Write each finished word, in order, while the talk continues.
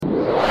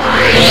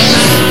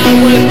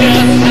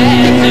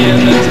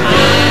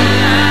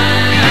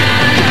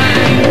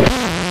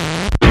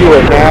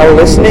now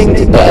listening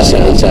to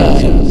Passing the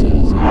Time.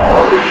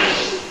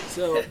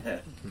 So,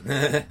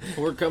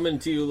 we're coming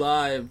to you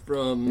live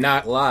from...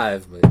 Not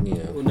live, but, you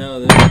know. No,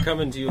 we're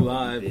coming to you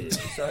live.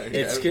 Sorry,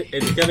 It's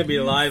going to be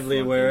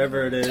lively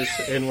wherever it is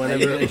and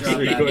whenever it's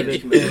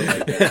recorded.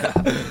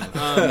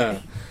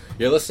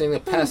 You're listening to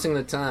Passing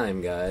the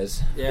Time,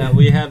 guys. Yeah,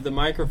 we have the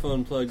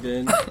microphone plugged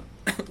in,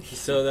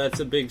 so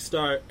that's a big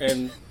start.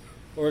 And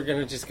we're going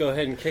to just go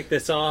ahead and kick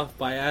this off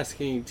by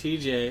asking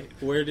TJ,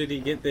 where did he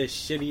get this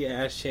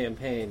shitty-ass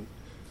champagne?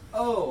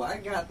 Oh, I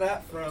got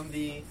that from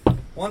the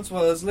once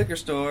was liquor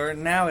store,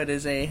 now it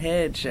is a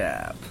head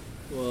shop.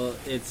 Well,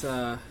 it's,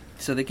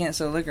 So they can't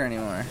sell liquor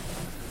anymore.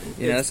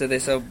 You know, so they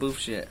sell boof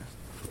shit.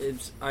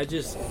 I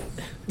just...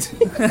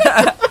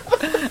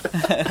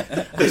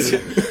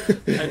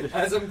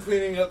 As I'm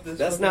cleaning up this...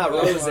 That's not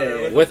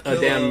rosé. With a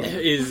damn...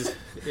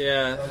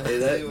 Yeah.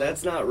 Hey,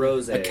 that's not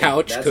rosé. A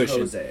couch that's cushion.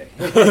 Jose.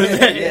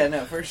 Yeah,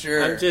 no, for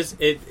sure. I'm just...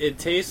 It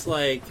tastes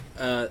like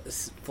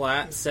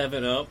flat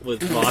 7-Up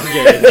with vodka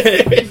in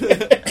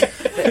it.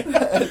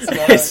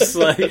 It's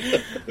like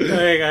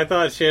I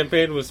thought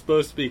champagne was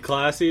supposed to be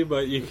classy,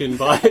 but you can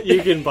buy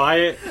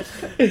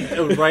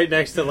it right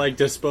next to like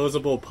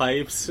disposable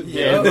pipes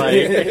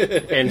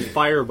and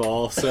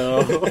Fireball.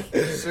 So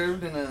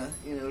served in a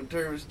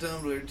Turkish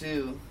tumbler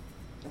too.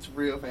 That's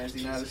real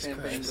fancy, not a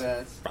champagne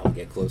glass. Probably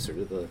get closer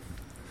to the...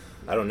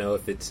 I don't know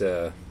if it's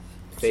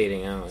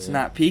fading out. It's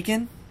not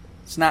peaking.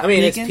 It's not. I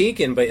mean, peaking? it's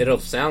peaking, but it'll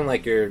sound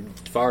like you're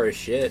far as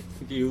shit.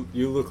 you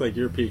look like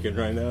you're peeking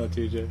right now,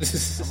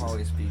 TJ. I'm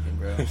always peaking,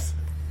 bro.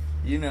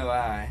 You know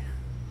I.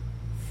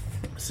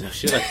 So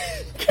should I?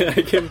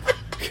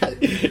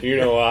 You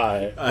know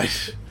why.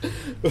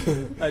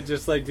 I'd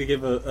just like to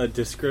give a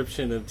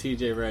description of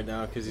TJ right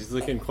now because he's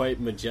looking quite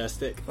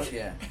majestic. Fuck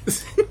yeah.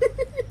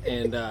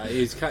 And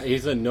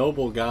he's a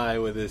noble guy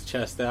with his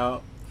chest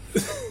out.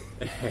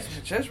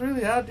 Chest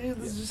really out, dude.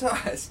 This is just how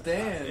I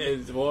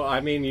stand. Well,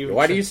 I mean, you.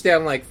 Why do you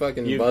stand like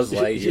fucking Buzz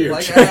Lightyear?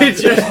 Like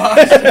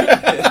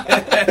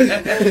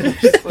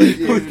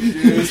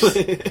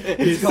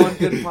He's going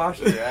good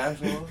posture,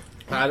 asshole.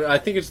 I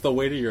think it's the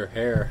weight of your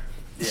hair.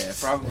 Yeah, it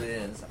probably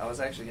is. I was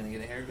actually going to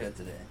get a haircut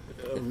today.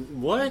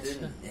 What?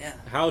 Yeah.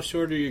 How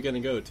short are you going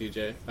to go,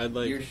 TJ? I'd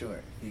like. You're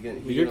short.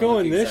 You're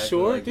going this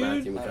short,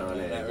 dude?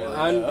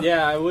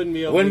 Yeah, I wouldn't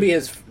be able. Wouldn't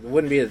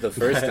be the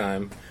first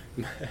time.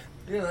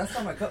 Dude, last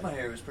time I cut my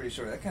hair it was pretty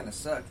short. That kind of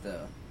sucked,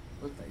 though.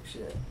 Looked like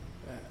shit.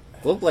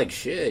 Look like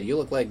shit. You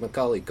look like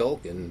Macaulay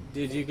Culkin.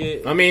 Did you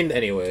get? I mean,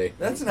 anyway.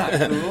 That's not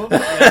cool.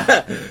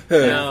 Matthew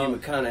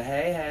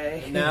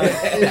McConaughey, Now,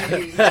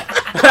 You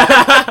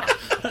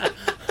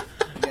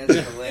guys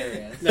are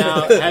hilarious.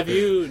 now,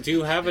 do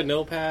you have a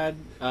notepad?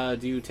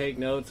 Do you take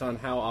notes on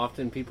how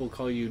often people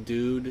call you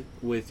dude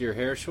with your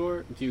hair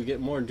short? Do you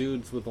get more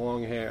dudes with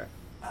long hair?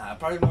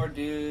 Probably more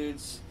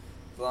dudes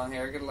with long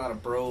hair. I get a lot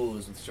of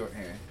bros with short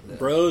hair.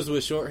 Bros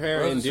with short hair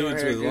Bros and with short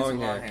dudes hair, with dudes long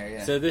with hair. long hair,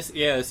 yeah. So this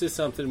is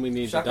something we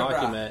need Shaka to bra.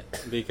 document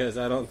because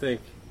I don't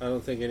think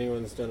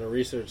anyone's done a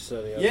research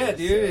study on Yeah, this.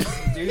 dude.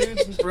 It's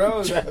dudes and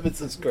bros.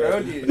 Travis is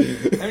Bro,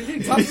 dude. I mean,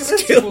 dude, talk to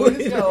this boy.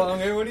 He's got long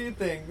hair. What do you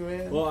think,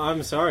 man? Well,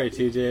 I'm sorry,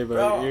 TJ, but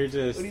Bro, you're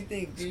just. What do you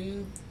think,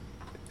 dude?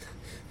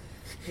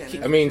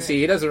 I mean,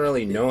 see, he doesn't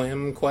really know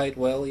him quite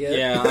well yet.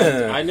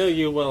 Yeah, I know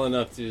you well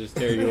enough to just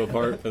tear you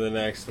apart for the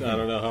next. I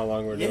don't know how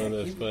long we're doing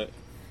this, but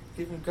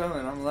Keep him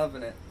coming. I'm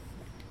loving it.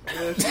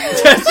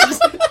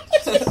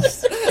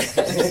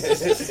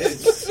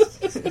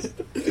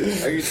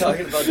 Are you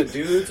talking about the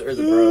dudes or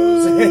the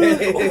bros?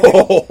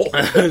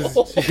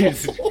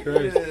 Jesus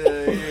Christ.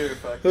 You're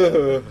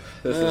fucking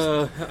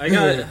I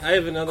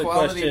have another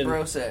quality question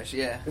bro sesh,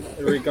 yeah.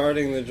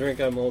 regarding the drink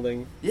I'm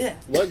holding. Yeah.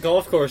 What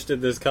golf course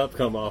did this cup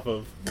come off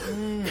of?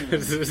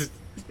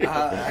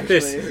 Actually,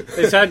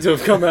 This had to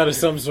have come out of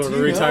some sort Do of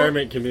you know-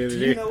 retirement do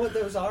community. you know what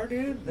those are,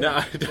 dude? No,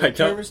 I They're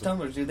don't. Turkish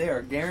tumblers, dude. They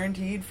are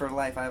guaranteed for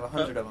life. I have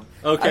 100 of them.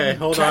 Okay,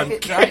 hold on.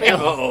 Drop it.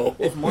 Oh.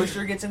 If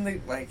moisture gets in the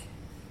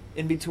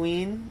in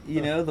between,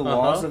 the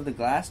walls of the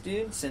glass,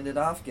 dude, send it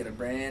off. Get a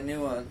brand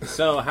new one.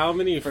 So how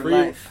many For free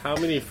life.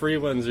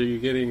 ones are you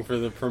getting for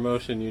the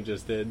promotion you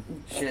just did?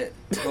 Shit.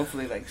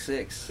 Hopefully, like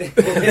 6.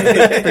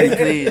 Pretty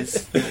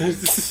please.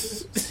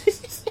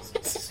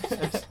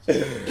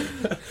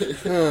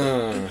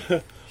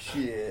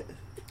 Shit.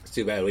 It's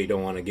too bad we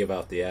don't want to give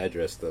out the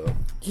address, though.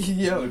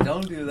 Yo,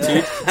 don't do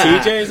that.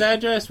 TJ's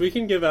address? We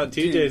can give out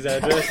TJ's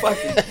address.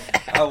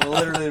 I will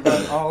literally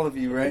run all of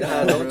you right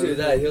now. Nah, don't bro. do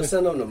that. He'll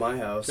send them to my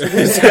house.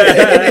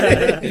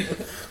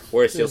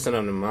 Worse, he'll send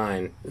them to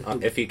mine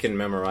if he can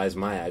memorize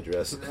my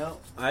address. No.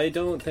 I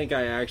don't think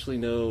I actually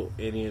know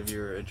any of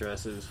your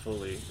addresses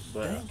fully,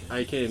 but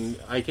I can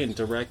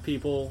direct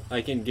people.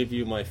 I can give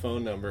you my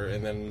phone number,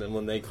 and then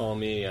when they call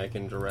me, I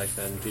can direct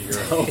them to your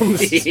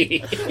homes.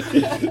 Yeah,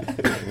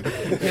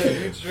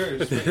 dude, sure.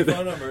 Just put your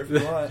phone number if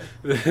you want.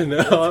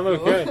 No, I'm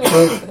okay.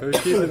 We're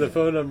keeping the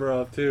phone number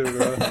off too,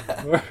 bro.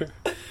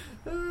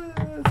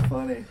 That's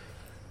funny.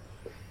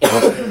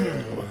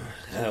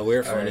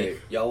 We're All funny. right,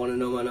 y'all want to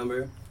know my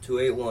number?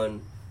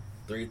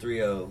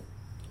 281-330-8255.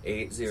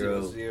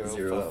 8000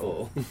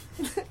 full.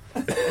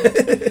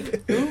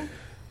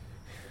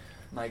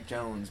 Mike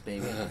Jones,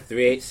 baby.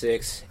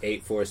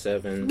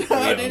 386-847.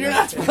 No, dude, you're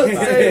not supposed to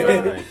say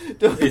it.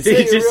 Don't Did say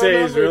he your just say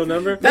real his real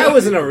number. number? That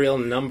wasn't a real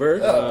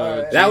number.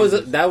 Alright.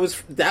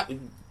 That.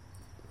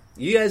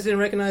 You guys didn't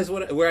recognize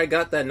where I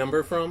got that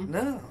number from?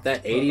 No.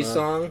 That 80s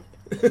song?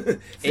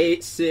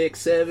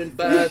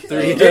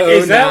 8675309.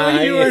 Is that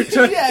what you were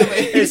trying? Yeah, but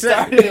he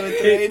started it with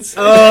 386.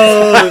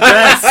 Oh,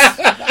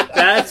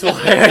 that's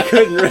why I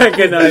couldn't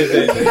recognize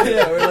it.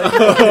 Yeah, we're like,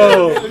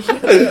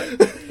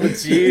 Oh,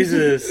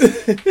 Jesus.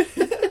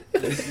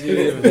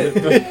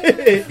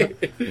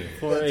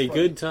 For a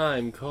good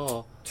time,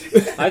 call.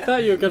 I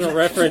thought you were going to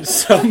reference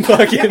some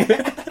fucking...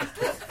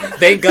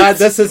 Thank God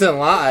this isn't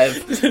live.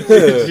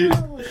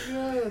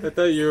 I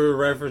thought you were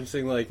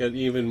referencing like an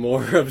even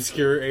more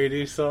obscure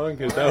 80s song,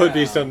 because that would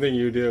be something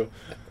you do.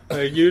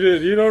 Like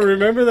you don't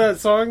remember that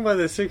song by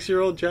the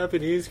 6-year-old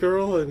Japanese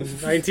girl in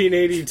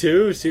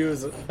 1982? She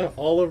was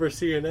all over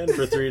CNN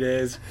for 3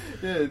 days.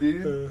 yeah,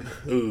 dude.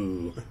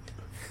 Ooh.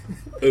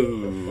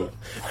 Ooh.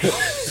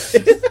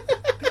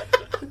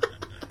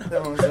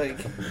 That one was like,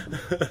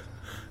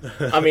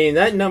 I mean,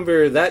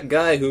 that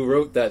guy who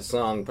wrote that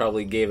song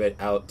probably gave it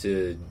out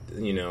to,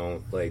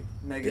 like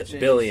Mega Chase.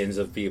 billions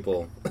of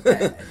people.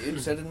 yeah, dude,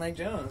 so did Mike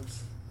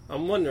Jones.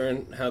 I'm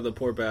wondering how the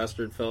poor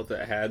bastard felt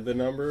that had the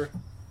number.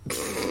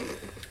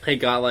 He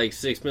got like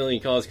 6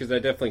 million calls, because I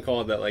definitely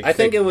called that like... I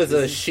think it was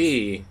a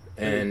she,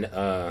 and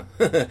her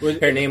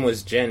name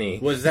was Jenny.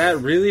 Was that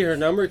really her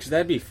number? Because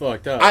that'd be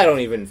fucked up. I don't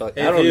even I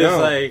don't He was know.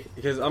 like,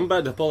 because I'm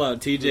about to pull out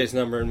TJ's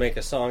number and make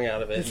a song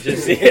out of it. And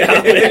just see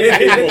how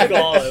many people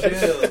call him.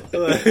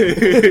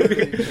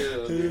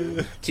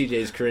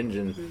 TJ's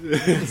cringing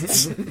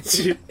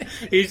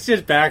He's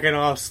just backing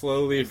off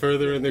slowly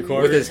further in the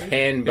corner. with his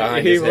hand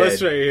behind He his was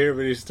head, right here,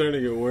 but he's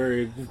starting to get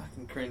worried.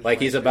 Fucking cringe. like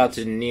he's about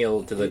to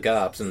kneel to the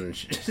cops. And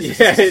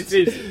Yeah,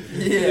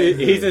 Yeah.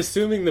 he's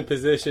assuming the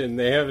position.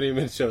 They haven't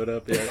even showed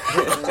up yet.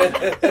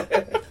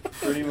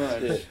 Pretty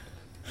much.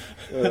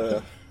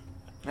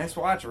 Nice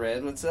watch,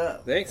 Red. What's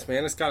up? Thanks,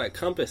 man. It's got a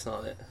compass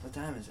on it. What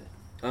time is it?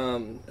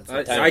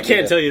 what time I it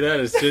can't is. tell you that.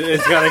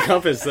 It's got a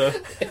compass though.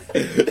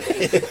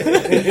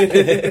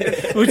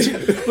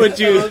 would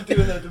you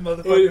doing that to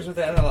motherfuckers with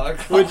analog.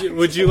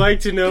 would you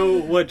like to know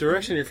what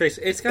direction you're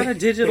facing? It's got a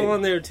digital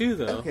on there too,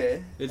 though.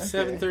 Okay. It's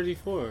okay.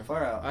 7:34.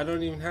 Far out. I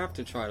don't even have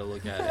to try to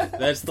look at it.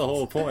 That's the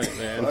whole point,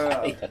 man. Far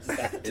out.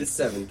 It's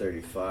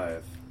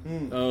 7:35.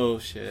 Oh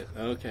shit.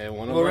 Okay.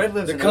 One of Well, my- Red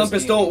lives The in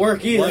compass Osteen. don't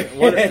work either.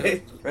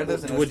 Red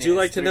lives in Would Osteen. you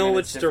like It's to 3 know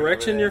minutes which different over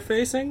direction there. you're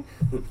facing?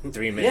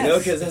 3 minutes. Yes. No,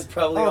 because that's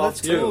probably Oh, off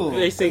that's too. cool.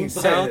 Facing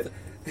But-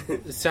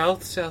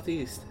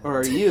 southeast. Or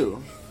are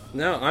you?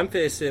 No, I'm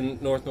facing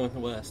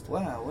northwest.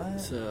 Wow, what?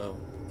 So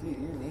Dude,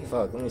 you're neat.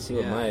 Fuck. Let me see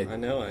what yeah, my. I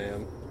know I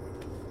am.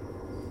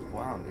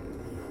 Wow, dude.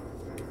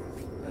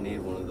 I need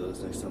one of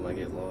those next time I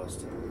get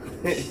lost.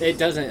 It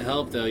doesn't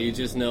help though. You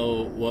just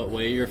know what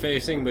way you're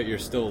facing, but you're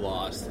still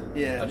lost.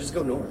 Yeah. I'll just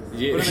go north.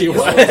 You, What if you it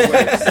goes both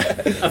ways?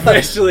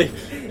 eventually,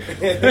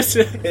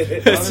 Eventually,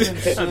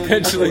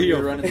 eventually you were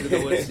you'll. running through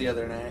the woods the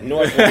other night.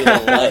 North will be the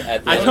light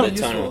at the I end don't of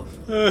the tunnel.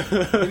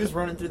 He was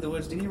running through the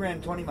woods. Dude, he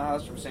ran 20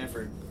 miles from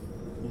Sanford to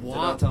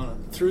Walk Deltona.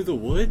 through the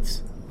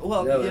woods.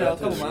 Well, No, you know, a not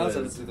couple through the miles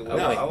of it woods. through the I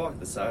woods. walk- I walk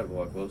the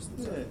sidewalk most of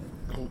the time.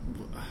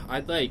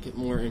 I'd like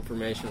more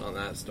information on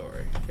that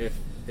story.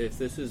 If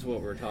this is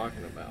what we're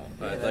talking about,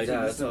 Yeah, I'd like.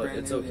 Yeah, This is a brand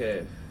it's new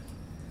okay.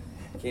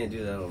 Can't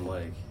do that on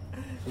mic.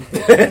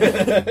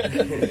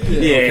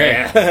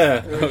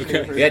 Yeah.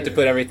 Okay. We had to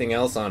put everything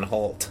else on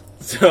halt.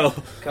 So,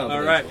 Confidential.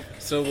 all right.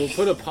 So we'll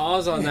put a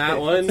pause on that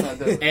one, It's not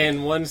done.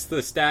 and once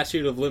the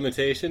statute of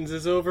limitations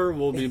is over,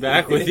 we'll be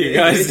back with you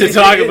guys to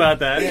talk about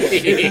that.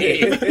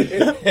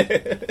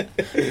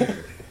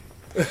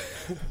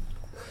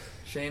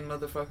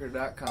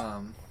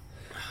 ShaneMotherfucker.com.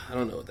 I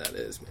don't know what that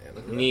is,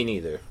 man. Me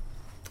neither.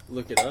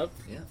 Look it up.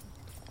 Yeah.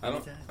 I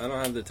don't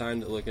have the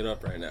time to look it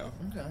up right now.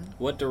 Okay.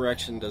 What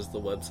direction does the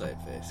website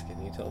face?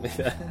 Can you tell me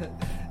that?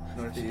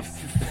 Northeast.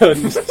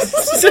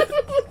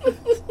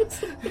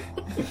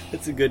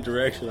 It's a good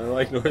direction. I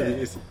like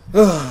northeast.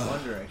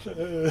 One direction.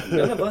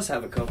 None of us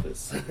have a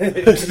compass.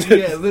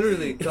 Yeah,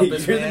 literally.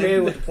 Compass You're the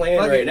man with the plan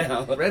Fuck right it.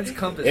 now. Red's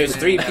compass. There's man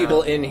 3 now.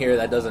 people in here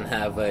that doesn't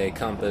have a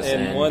compass,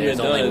 And and, one there's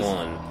that only does.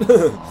 one.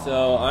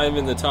 So I'm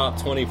in the top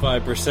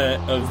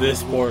 25% of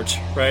this porch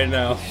right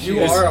now.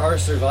 You are our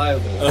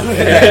survival.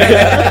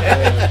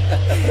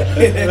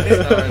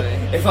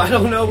 If I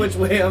don't know which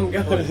way I'm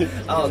going,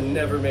 I'll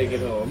never make it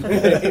home.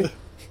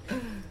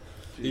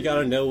 You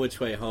gotta know which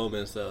way home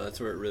is, though. That's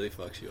where it really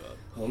fucks you up.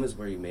 Home is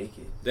where you make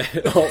it.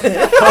 Oh.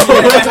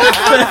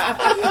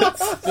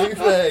 Big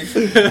flags. I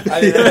mean,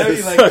 I know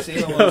you like to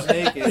see almost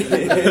naked.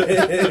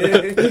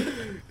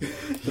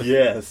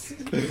 Yes.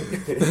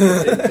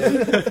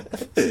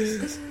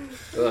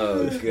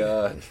 Oh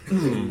god.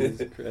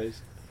 Jesus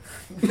Christ.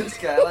 This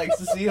guy likes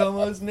to see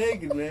homos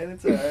naked, man.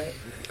 It's alright.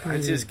 I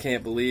just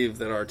can't believe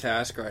that our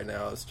task right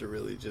now is to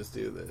really just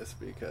do this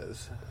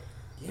because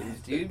Yeah,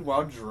 dude,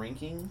 while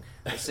drinking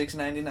a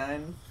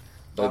 $6.99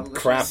 Bottle of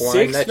crap champagne.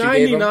 wine that you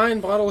gave him?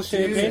 $6.99 bottle of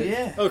champagne. Dude,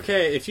 yeah.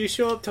 Okay, if you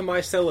show up to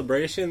my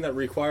celebration that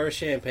requires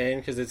champagne,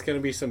 because it's going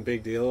to be some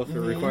big deal if it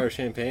requires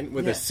champagne,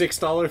 with a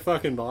 $6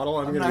 fucking bottle,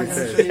 I'm going to be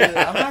pissed.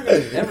 I'm not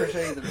going to ever show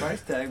you the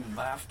price tag.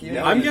 Mafia.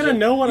 No, I'm you going to just-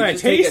 know when you I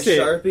just take taste a it.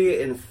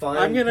 Sharpie and fine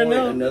I'm gonna point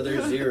know.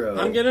 another zero.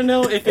 I'm going to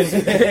know if it's...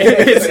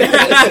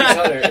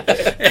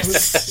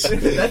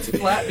 That's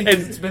flat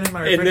because it's been in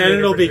my and refrigerator then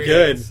it'll for be 3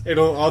 good. days.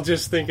 I'll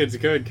just think it's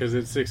good because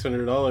it's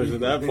 $600 at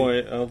that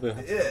point.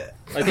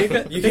 I think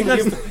that's You can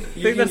that's give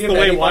the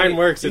way anybody- wine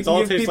works. you It can all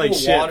give tastes like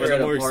people shit, water but at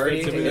the a more party,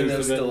 expensive and it they'll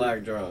is. still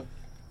act drunk.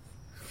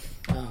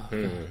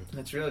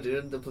 That's real,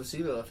 dude. The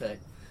placebo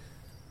effect.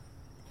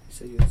 You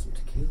said you had some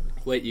tequila.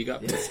 Wait, you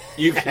got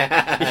you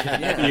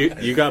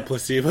got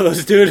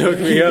placebos, dude? Hook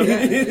me up.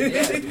 Yeah,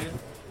 dude.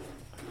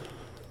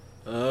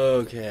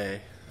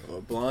 Okay.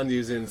 Well,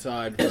 Blondie's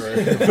inside for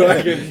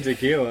fucking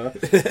tequila.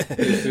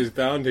 This is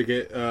bound to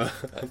get.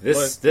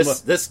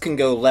 This can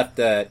go left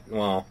at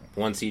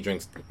once he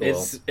drinks.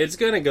 It's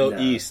gonna go No.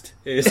 east.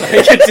 I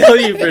can tell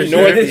you for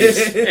sure.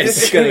 Northeast.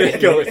 It's gonna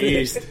go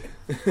east.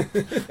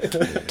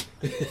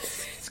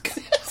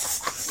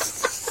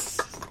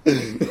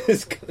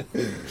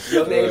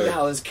 Your name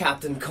now is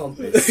Captain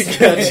Compass.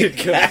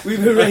 my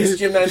We've erased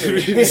your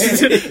memory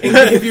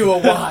and give you a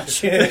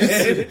watch.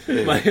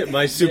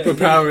 my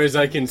superpower is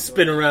I can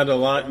spin around a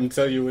lot and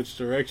tell you which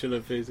direction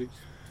I'm facing.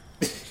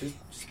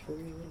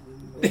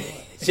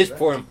 Just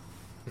pour him.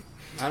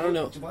 I don't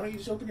know. Why don't you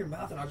just open your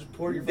mouth and I'll just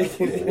pour your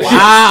fucking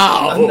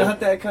Wow. I'm not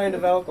that kind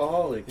of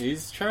alcoholic.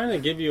 He's trying to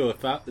give you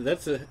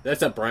that's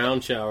a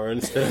brown shower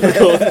instead of a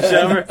golden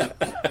shower.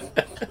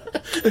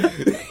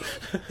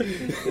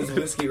 It's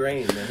whiskey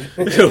rain, man.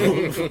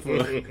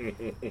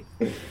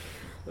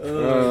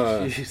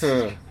 Oh,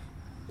 jeez.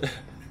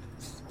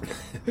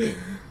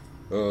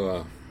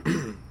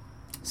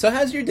 So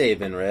how's your day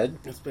been, Red?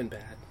 It's been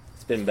bad.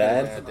 It's been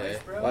bad. day.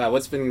 Wow,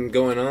 what's been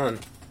going on?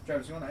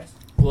 Travis, you want ice?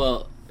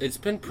 Well, it's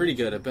been pretty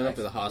good. I've been up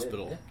to the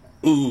hospital.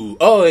 Ooh,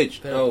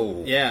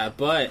 Yeah,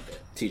 but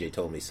TJ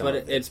told me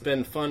something. it's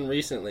been fun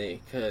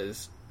recently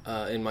because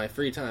in my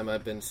free time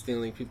I've been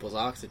stealing people's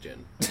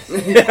oxygen.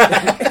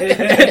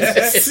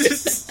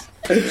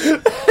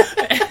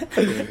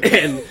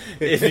 And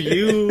if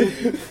you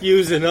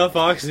use enough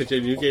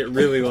oxygen, you get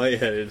really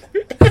lightheaded,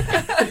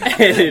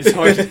 and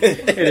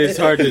it's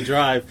hard to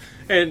drive.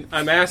 And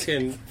I'm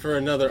asking for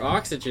another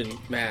oxygen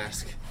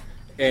mask,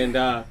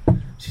 and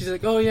she's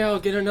like, "Oh yeah, I'll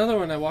get another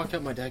one." I walk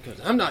out, my dad goes,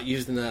 "I'm not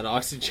using that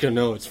oxygen.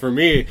 No, it's for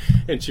me."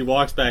 And she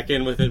walks back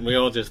in with it, and we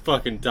all just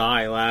fucking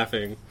die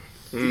laughing.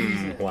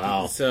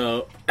 Wow.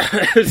 So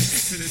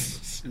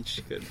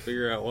she couldn't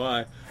figure out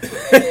why.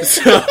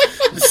 So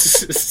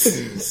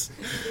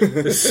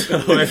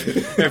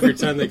every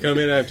time they come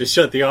in, I have to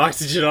shut the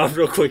oxygen off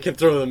real quick and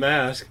throw the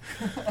mask.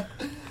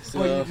 So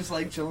Well, you just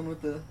like chilling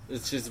with the...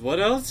 it's just, what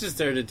else is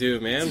there to do,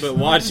 man? But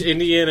watch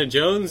Indiana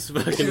Jones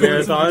fucking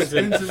marathons.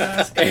 And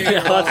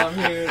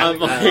I'm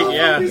like,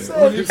 yeah.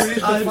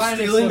 I'm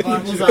stealing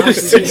people's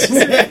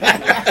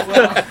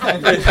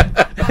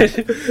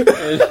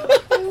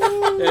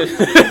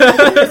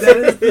That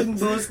is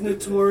the most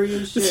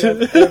notorious shit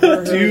I've ever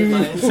heard in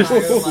my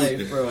entire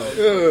life,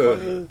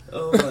 bro.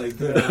 Oh my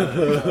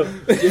god.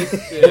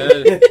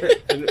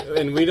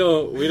 And we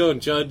don't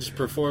judge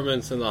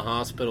performance in the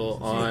hospital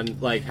on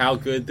like how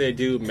good they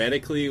do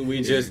medically.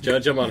 We just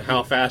judge them on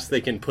how fast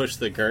they can push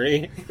the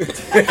gurney.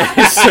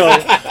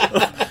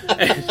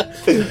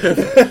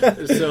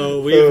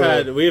 So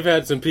we've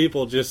had some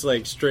people just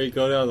like straight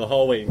go down the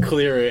hallway and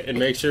clear it and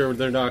make sure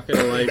they're not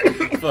gonna like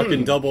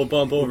fucking double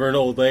bump over an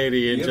old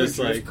lady and You just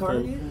ever like.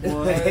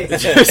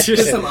 drift Just-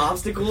 Just some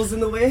obstacles in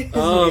the way?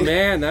 Oh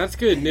man, that's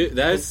good news.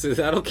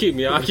 That'll keep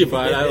me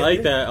occupied. I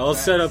like that. I'll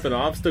set up an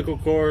obstacle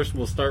course.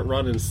 We'll start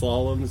running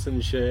slaloms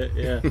and shit.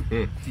 Yeah,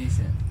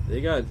 Decent.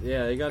 they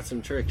got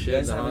some trick Do shit you in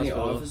guys the have any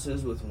hospital.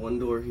 offices with one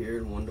door here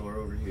and one door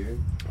over here?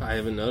 I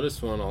haven't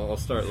noticed one. I'll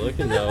start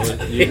looking though.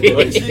 You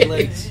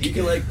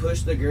can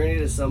push the gurney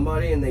to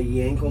somebody and they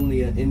yank them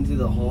into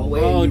the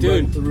hallway. Oh, and you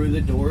dude. run through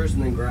the doors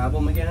and then grab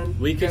them again.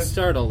 We could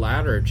start a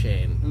ladder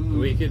chain. Ooh.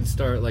 We could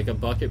start like a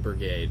bucket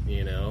brigade.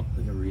 You know.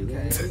 Like a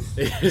relay.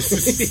 Okay.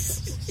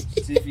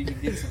 See if you can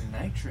get some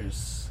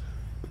nitrous.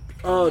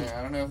 Oh, Yeah,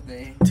 I don't know if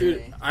they...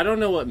 dude, I don't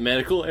know what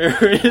medical air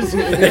is.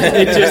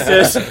 It just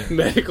says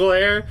medical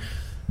air.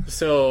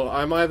 So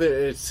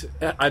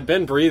I've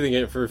been breathing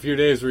it for a few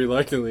days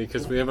reluctantly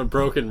because we have a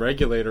broken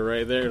regulator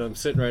right there, and I'm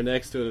sitting right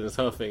next to it and it's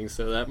huffing.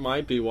 So that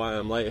might be why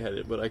I'm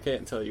lightheaded, but I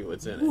can't tell you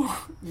what's in it.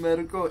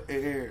 Medical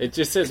air. It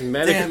just says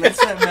medical. Damn,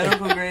 that's that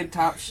medical grade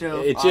top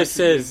shelf. It just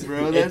oxygen, says-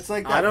 bro. That's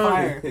like that I don't.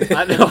 fire.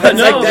 I know. I It's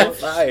know. like that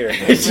fire.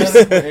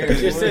 It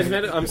just says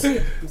medical. I'm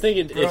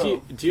thinking,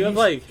 Bro, do you have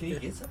like? Can you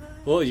get some of that?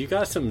 Well, you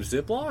got some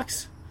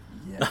Ziplocs?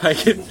 Yeah. I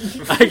can.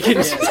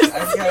 Yes,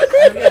 I've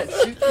got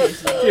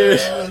suitcases. Dude,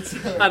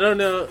 What's up? I don't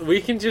know.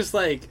 We can just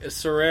like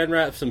saran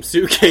wrap some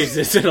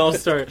suitcases, and I'll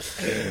start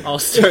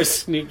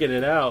sneaking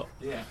it out.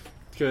 Yeah,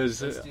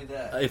 Because let's do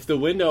that. if the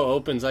window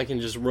opens, I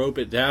can just rope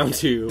it down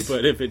to you.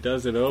 But if it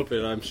doesn't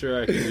open, I'm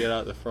sure I can get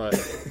out the front.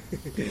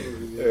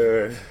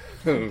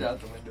 Out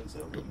the windows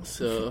open.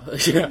 So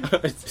yeah.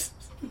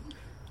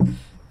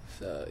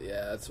 So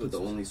yeah, that's With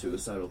what the only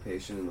suicidal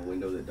patient in the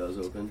window that does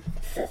open.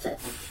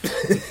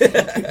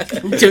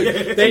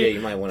 Dude, You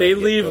might wanna they get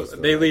leave close to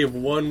they that. leave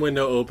one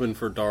window open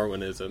for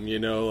Darwinism. You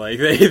know, like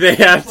they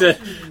have to.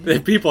 The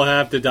people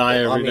have to die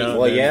every I mean, now.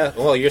 well, and then.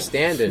 yeah. Well, you're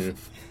standing.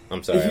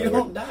 I'm sorry. You we're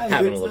don't die.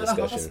 having a It's little not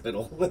a discussion.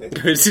 hospital.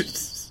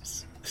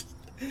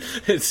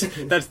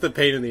 That's the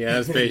pain in the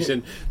ass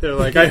patient. They're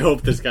like, I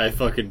hope this guy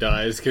fucking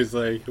dies because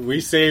like we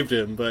saved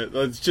him, but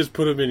let's just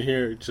put him in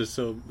here just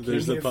so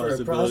there's Came a here for a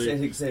prostate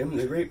possibility. exam.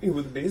 They raped me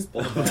with a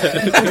baseball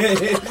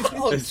bat.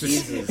 Oh, It's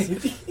just-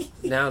 Jesus.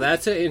 Now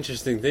that's an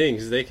interesting thing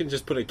because they can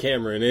just put a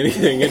camera in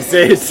anything and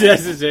say it's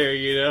necessary.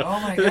 You know? Oh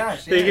my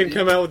gosh, they yeah, can dude.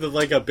 come out with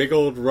like a big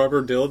old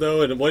rubber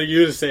dildo, and what do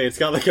you say? It's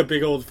got like a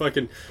big old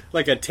fucking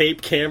like a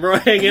tape camera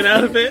hanging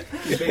out of it,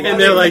 and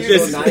they're like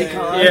this.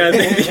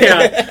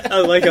 Yeah,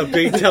 like a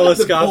big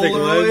telescopic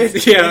lens.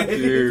 Polaroid. Yeah,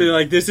 they're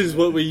like this is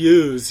what we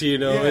use, you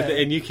know, Yeah.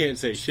 and you can't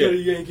say Gotta shit.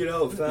 yank it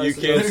out fast. You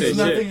can't enough say There's shit.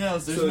 nothing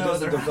else. There's so it no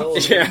doesn't other develop.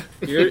 option.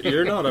 Yeah,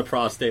 you're not a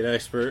prostate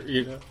expert,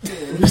 you know.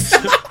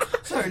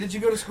 Sorry, did you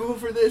go to school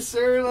for this,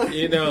 sir? Like,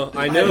 You know,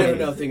 I I know know.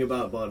 nothing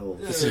about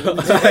buttholes.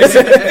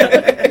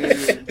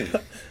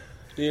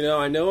 You know,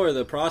 I know where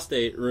the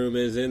prostate room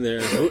is in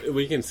there.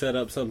 We can set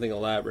up something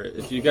elaborate.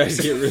 If you guys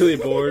get really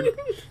bored,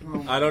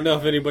 I don't know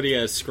if anybody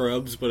has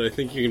scrubs, but I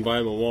think you can buy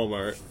them at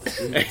Walmart,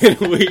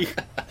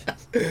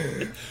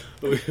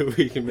 and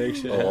we can make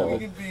shit Oh. we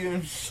happen. could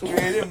be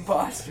straight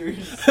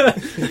imposters.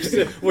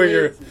 We're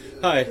your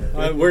we're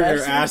I've your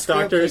seen ass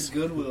scrubs doctors. at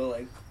Goodwill,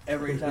 like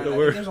every time. I We're-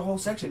 think there's a whole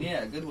section.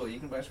 Yeah, Goodwill. You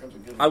can buy scrubs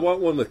at Goodwill. I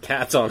want one with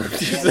cats on them.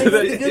 Yeah, they got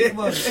the good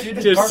ones,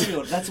 dude. Just-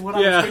 Garfield. That's what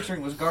I yeah. was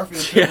picturing was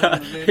Garfield. Yeah.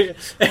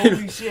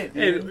 Holy shit,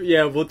 dude. And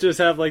yeah, we'll just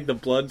have like the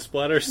blood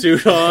splatter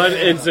suit on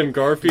and some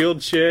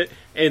Garfield shit,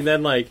 and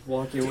then like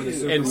Walk in with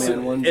a and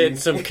Superman some, and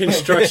some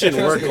construction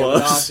work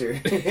gloves,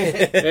 Doctor.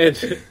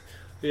 and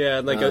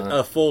yeah, like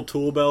a full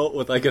tool belt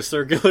with like a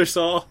circular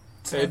saw,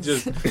 and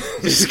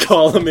just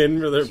call them in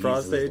for their Jesus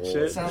prostate Lord.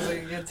 shit. Sounds like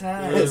a good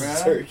time,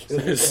 Yes, bro.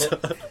 circular.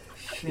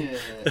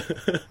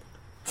 Shit.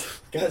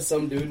 Got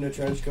some dude in a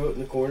trench coat in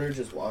the corner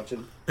just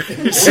watching.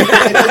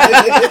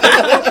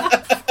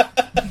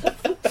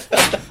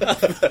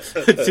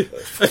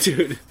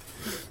 Dude,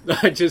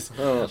 I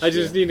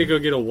just need to go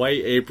get a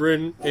white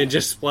apron and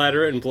just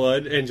splatter it in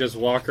blood and just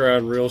walk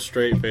around real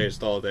straight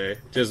faced all day.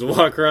 Just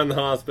walk around the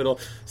hospital,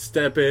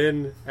 step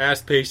in,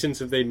 ask patients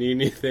if they need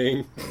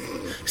anything.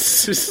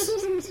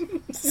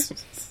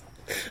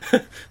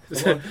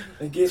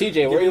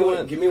 TJ, where you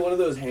want? Give me one of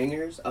those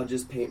hangers. I'll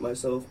just paint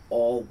myself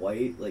all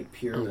white, like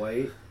pure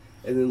white,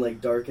 and then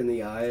like darken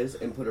the eyes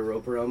and put a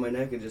rope around my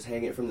neck and just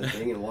hang it from the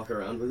thing and walk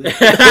around with it.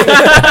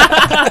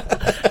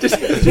 just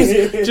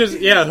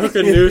hook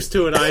a noose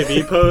to an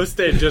IV post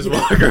and just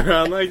walk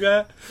around like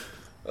that.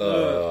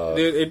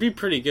 Dude, it'd be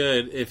pretty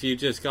good if you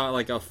just got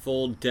like a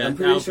full death I'm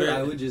pretty outfit. sure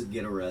I would just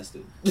get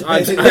arrested. No,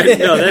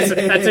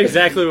 that's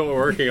exactly what we're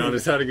working on.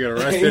 Is how to get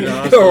arrested. in a We're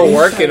hospital.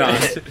 working on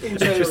it. I'm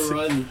trying to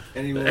run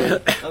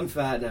anymore. I'm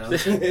fat now.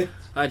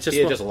 I just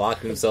He had just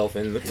locked himself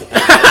in. He's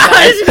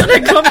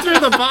gonna come through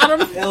the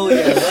bottom. Hell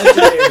yeah,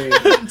 legendary.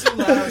 Too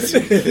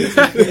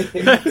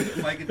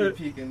loud. Mike could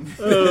be peeking.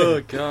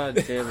 Oh god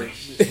damn it,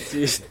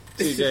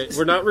 TJ.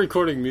 We're not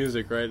recording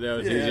music right now,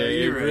 TJ.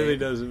 It you're right. really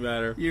doesn't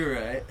matter. You're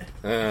right.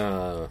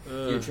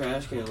 Your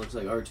trash can looks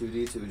like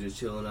R2-D2 just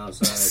chilling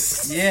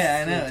outside.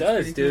 Yeah, I know. It it's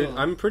does, pretty dude. cool.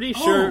 I'm pretty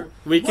sure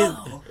we could.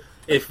 Whoa.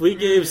 If we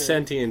gave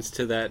sentience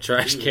to that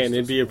trash can,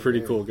 it'd be a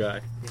pretty cool guy.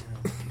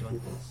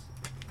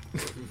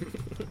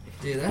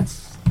 Dude,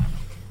 that's.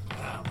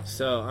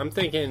 So I'm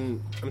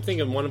thinking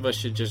one of us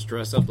should just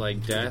dress up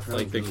like Death,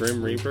 like the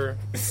Grim Reaper,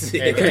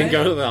 and then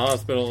go to the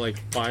hospital like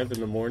 5 in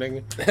the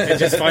morning and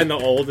just find the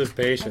oldest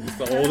patients,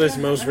 the oldest,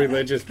 most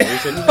religious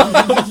patients.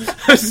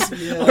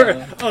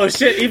 Or, oh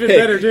shit, even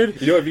better, dude.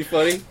 You know what'd be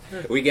funny?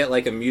 We get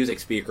like a music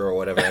speaker or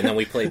whatever, and then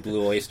we play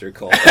Blue Oyster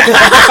Cult.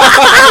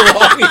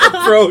 While we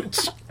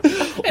approach.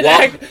 And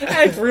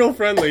act real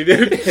friendly,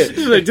 dude. Just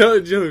like,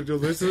 don't listen to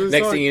this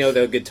Next song. thing you know,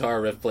 the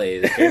guitar riff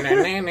plays.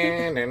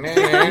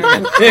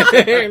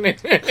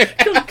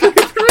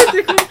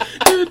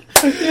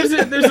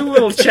 Dude, there's a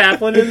little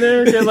chaplain in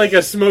there, get like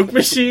a smoke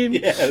machine,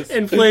 Yes.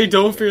 and play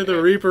 "Don't Fear the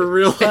Reaper"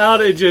 real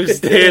loud, and just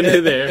stand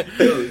in there.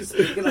 Yo,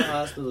 speaking of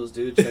hospitals,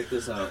 dude, check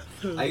this out.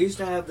 I used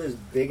to have this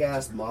big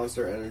ass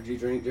Monster Energy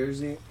drink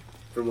jersey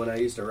from when I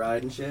used to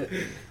ride and shit.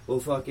 Well,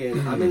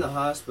 fucking, I'm in the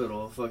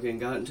hospital, fucking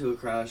got into a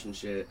crash and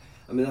shit.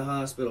 I'm in the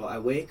hospital. I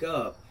wake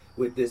up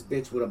with this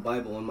bitch with a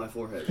Bible on my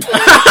forehead.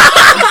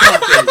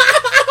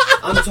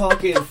 I'm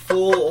talking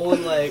full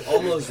on, like,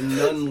 almost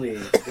nunly,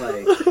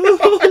 like,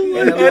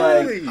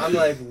 and I'm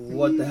like,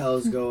 what the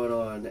hell's going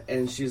on?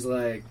 And she's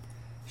like,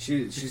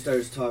 She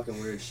starts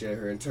talking weird shit.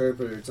 Her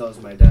interpreter tells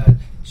my dad,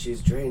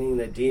 she's draining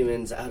the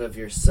demons out of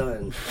your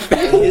son.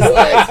 And he's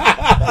like,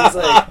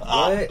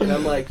 what? And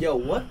I'm like, yo,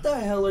 what the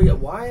hell are you?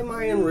 Why am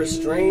I in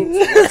restraints?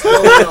 What's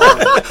going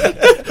on?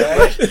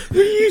 Right?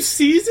 Were you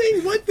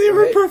seizing? What? They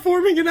were Right.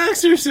 performing an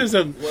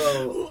exorcism.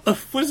 Well,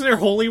 Was there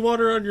holy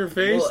water on your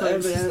face? well,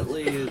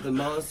 evidently the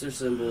monster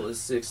symbol is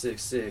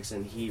 666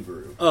 in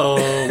Hebrew. Oh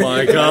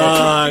my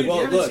god. Well,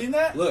 You haven't look, seen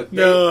that? look,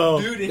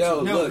 No. Dude, it's No,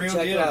 no, look, real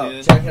check deal, it out.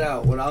 dude. Check it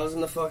out. When I was in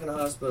the fucking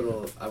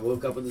hospital, I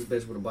woke up with this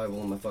bitch with a Bible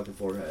on my fucking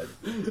forehead.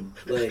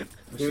 Like,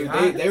 dude,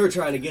 they were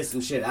trying to get some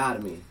shit out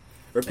of me.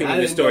 Repeating I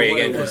the didn't know story what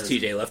again it because was.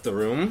 TJ left the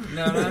room.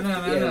 No. Yeah,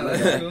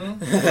 That's cool.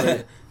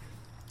 But,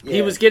 yeah,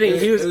 He was getting-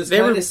 It, he was- it was they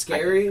kind were- of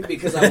scary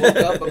because I woke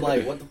up. I'm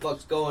like, what the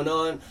fuck's going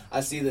on?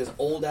 I see this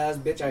old ass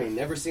bitch I ain't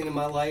never seen in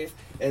my life,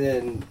 and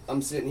then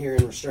I'm sitting here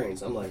in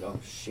restraints. I'm like, oh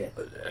shit.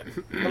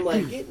 I'm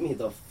like, get me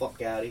the fuck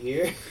out of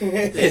here.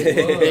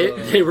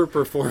 They were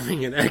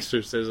performing an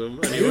exorcism.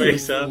 Anyway,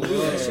 so.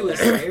 Dude, that shit was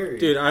scary.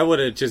 Dude, I would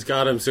have just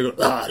got him to go.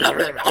 I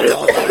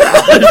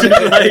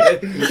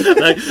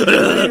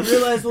didn't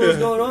realize what was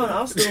going on.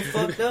 I was still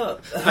fucked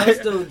up. I was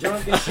still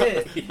drunk as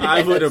shit.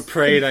 I would have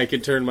prayed I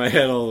could turn my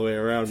head all the way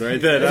around right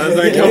then. I was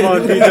like, come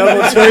on, be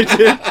double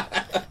twitching.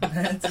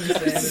 That's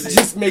insanity.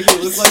 Just make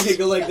it look like it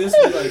go like this.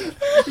 And like,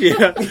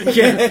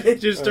 Yeah.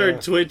 Just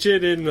start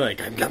twitching and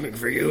like, I'm coming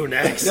for you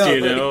next, no,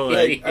 you know?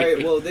 like, all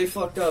right, well, they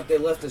fucked up. They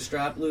left the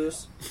strap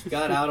loose.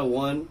 Got out of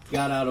one.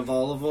 Got out of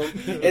all of them.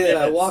 And then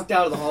I walked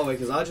out of the hallway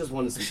because I just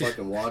wanted some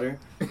fucking water.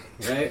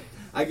 Right?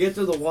 I get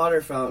to the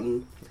water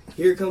fountain.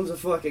 Here comes a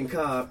fucking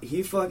cop.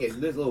 He fucking,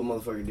 this little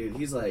motherfucker dude,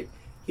 he's like,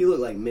 he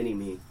looked like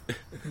mini-me.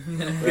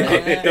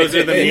 Right? Those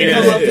are the And he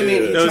meanest. come up to me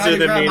and he Those tried are to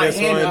the grab my meanest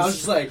hand, and I was ones.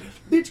 just like,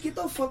 bitch, get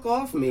the fuck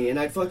off me. And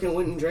I fucking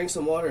went and drank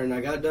some water, and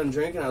I got done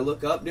drinking. I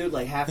look up, dude,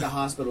 like half the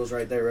hospital's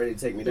right there ready to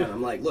take me down.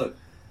 I'm like, look,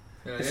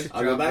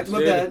 I'll go back to my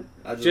Dude, bed.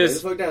 I'll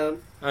just lay the fuck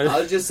down. I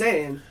was just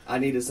saying, I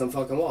needed some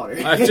fucking water.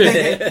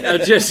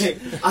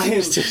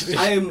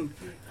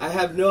 I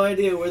have no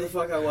idea where the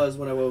fuck I was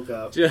when I woke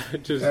up. just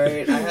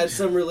Alright, I had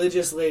some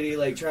religious lady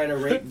like trying to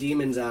rape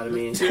demons out of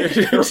me. And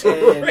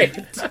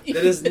that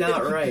is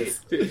not right.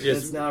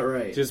 That's not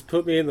right. Just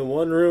put me in the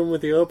one room with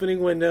the opening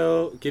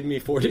window, give me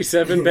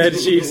 47 bed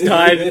sheets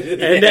tied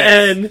end to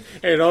end,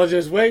 and I'll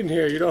just wait in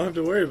here. You don't have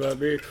to worry about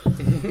me.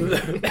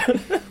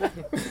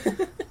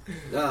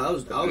 Nah, I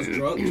was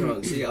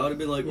drunk. See, I would have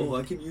been like, oh,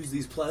 I could use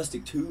these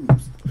plastic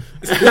tubes.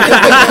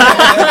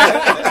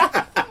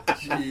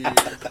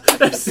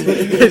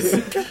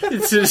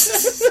 It's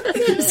just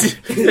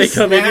they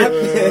come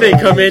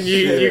in.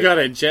 You got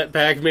a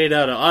jetpack made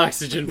out of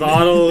oxygen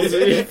bottles.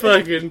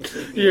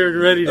 You're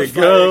ready to A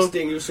fire go.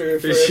 extinguisher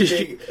for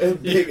a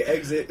big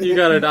exit. You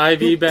got an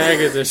IV bag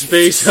as a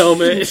space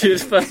helmet.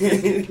 Just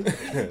fucking.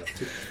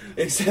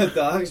 Except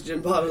the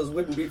oxygen bottles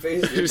wouldn't be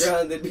facing the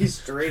ground; they'd be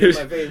straight in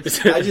my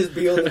face. I'd just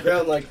be on the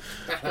ground like,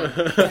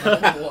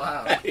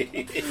 Wow.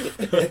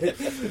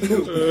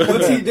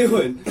 what's he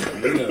doing?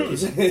 Who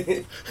knows?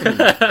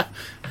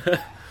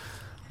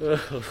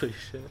 Holy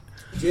shit!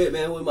 Shit,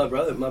 man, with my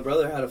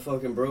brother had a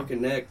fucking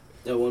broken neck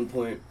at one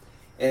point,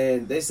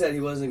 and they said he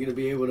wasn't gonna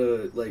be able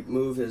to like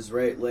move his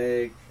right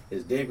leg.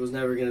 His dick was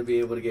never gonna be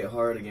able to get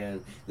hard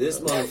again. This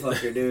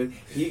motherfucker, dude,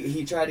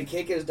 he tried to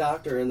kick his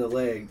doctor in the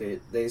leg that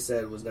they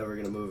said was never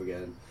gonna move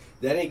again.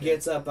 Then he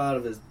gets up out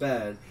of his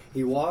bed.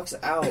 He walks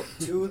out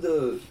to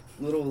the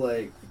little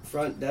like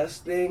front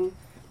desk thing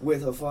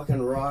with a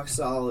fucking rock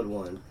solid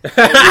one. And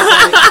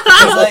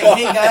he's like,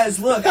 hey guys,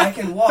 look, I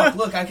can walk.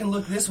 Look, I can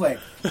look this way.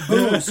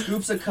 Boom,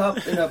 scoops a cup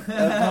and a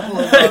couple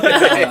of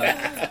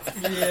like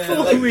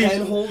Holy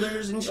pen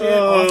holders and shit.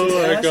 off his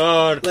Oh my desk.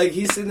 god! Like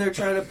he's sitting there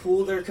trying to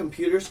pull their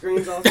computer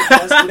screens off the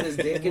desk with his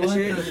dick and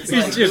shit. It's He's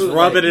like, just dude,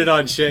 rubbing like, it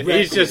on shit. He's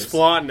reckless. just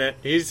flaunting it.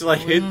 He's like,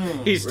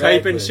 he's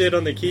typing Reckless. shit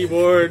on the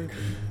keyboard.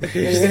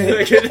 He's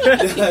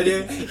Yeah,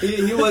 dude,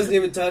 he wasn't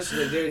even touching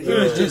it, dude. He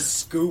was just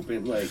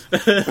scooping. Like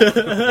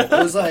it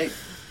was like,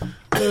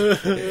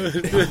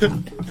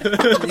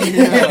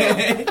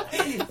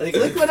 like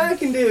look what I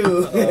can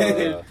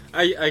do.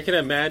 I can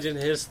imagine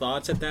his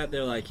thoughts at that.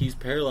 They're like, he's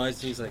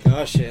paralyzed. And he's like,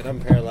 oh shit, I'm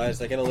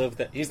paralyzed. I gotta live with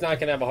that. He's not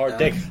gonna have a hard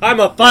dick. I'm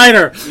a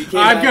fighter.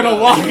 I'm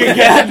gonna walk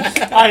again.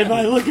 I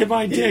look at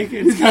my dick.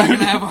 It's gonna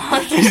have a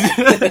hard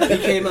He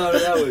came out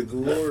of that with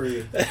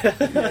glory.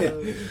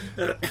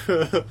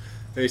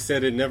 They said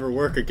it'd never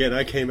work again.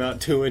 I came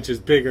out 2 inches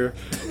bigger.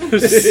 For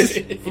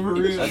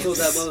real. I told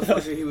that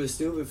motherfucker he was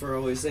stupid for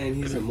always saying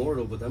he's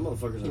immortal, but that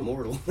motherfucker's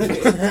immortal.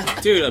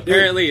 Dude,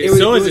 apparently, It was-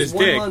 so it is was his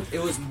 1 dick. month-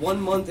 it was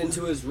 1 month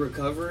into his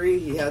recovery.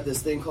 He had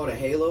this thing called a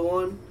halo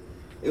on.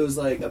 It was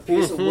like a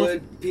piece of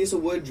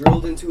wood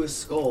drilled into his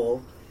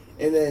skull,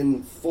 and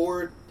then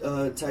 4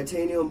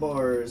 titanium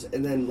bars,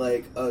 and then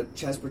like a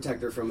chest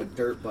protector from a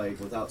dirt bike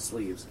without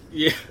sleeves.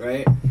 Yeah.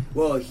 Right?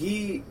 Well,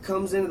 he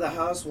comes into the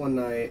house one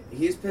night.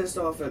 He's pissed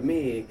off at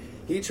me.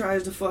 He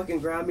tries to fucking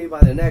grab me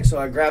by the neck, so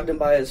I grabbed him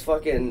by his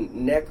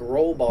fucking neck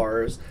roll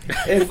bars.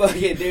 And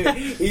fucking, dude,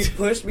 he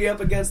pushed me up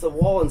against the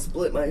wall and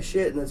split my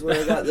shit, and that's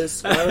where I got this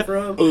scar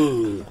from.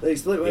 Ooh. They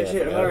split my Yeah, I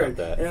shit forgot hard. about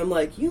that. And I'm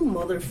like, you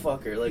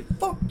motherfucker. Like,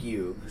 fuck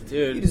you.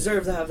 Dude. You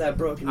deserve to have that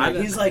broken.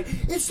 I- He's like,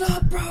 it's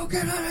not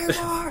broken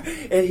anymore.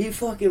 And he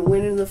fucking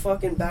went in the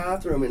fucking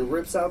bathroom and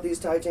rips out these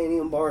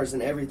titanium bars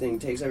and everything,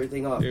 takes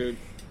everything off. Dude.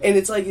 And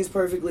it's like he's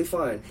perfectly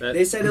fine. That-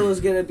 They said it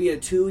was going to be a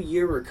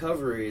 2-year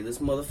recovery. This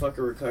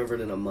motherfucker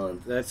recovered in a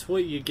month. That's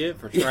what you get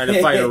for trying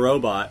to fight a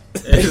robot.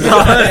 You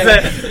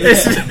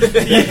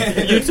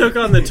took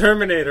on the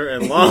Terminator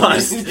and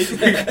lost.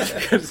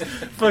 'Cause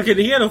fucking,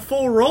 he had a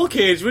full roll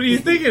cage. What are you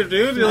thinking,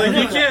 dude? You're like,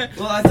 you can't.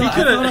 Well, I you thought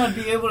could've- I'd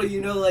be able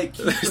to, like,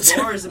 keep the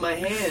bars in my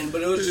hand,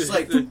 but it was just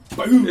like, boom.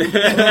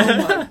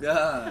 Oh my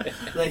god.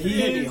 Like,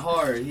 he hit me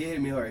hard. He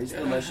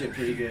split my shit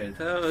pretty good.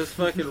 That was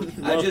fucking.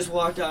 I just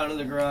walked out of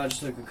the garage,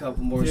 took a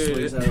couple more Dude.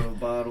 swigs out of a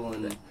bottle,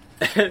 and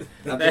I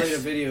played a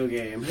video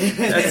game.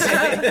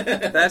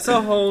 That's a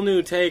whole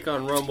new take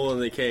on Rumble in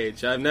the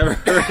Cage. I've never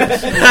heard.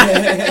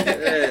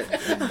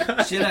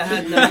 Shit, I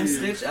had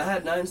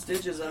 9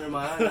 stitches under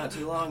my eye not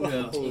too long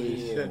ago. Holy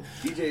shit.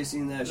 DJ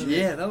seen that shit?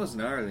 Yeah, that was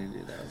gnarly,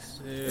 dude.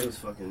 It was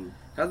fucking...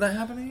 How'd that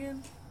happen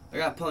again? I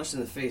got punched in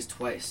the face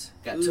twice.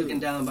 Got taken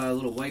down by a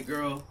little white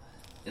girl,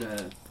 and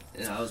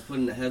I was put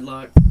in a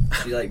headlock.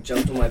 She like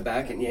jumped on my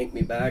back and yanked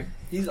me back.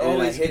 He's And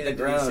always I hit getting the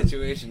into these ground.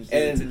 situations, dude.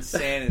 And- It's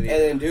insanity.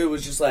 And then dude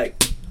was just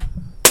like,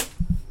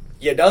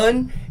 "You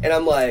done?" And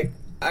I'm like,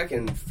 I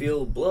can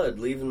feel blood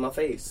leaving my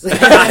face. So,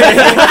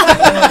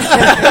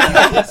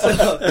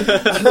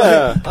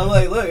 I'm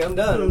like, look, I'm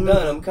done.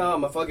 I'm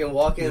calm. I fucking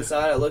walk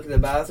inside. I look in the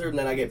bathroom.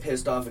 Then I get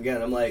pissed off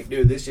again. I'm like,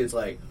 dude, this shit's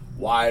like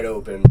wide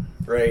open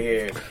right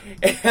here.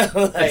 And I'm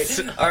like,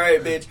 all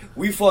right, bitch,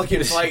 we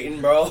fucking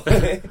fighting, bro.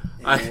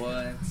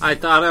 I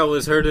thought I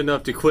was hurt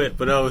enough to quit,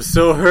 but I was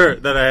so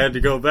hurt that I had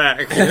to go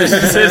back. I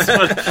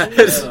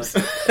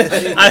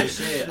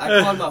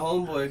called my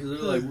homeboy because they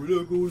were like, we're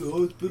not going to the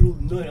hospital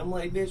tonight. I'm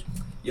like, bitch,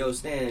 yo,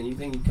 Stan, you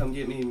think you come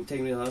get me and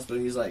take me to the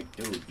hospital? He's like,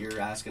 dude, you're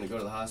asking to go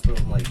to the hospital?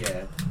 I'm like,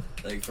 yeah.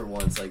 Like, for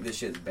once, like, this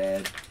shit's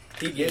bad.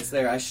 He gets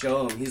there, I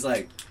show him. He's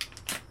like,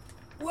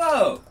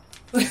 whoa.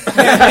 We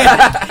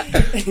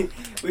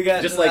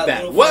got Just to like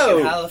that. little Whoa.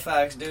 fucking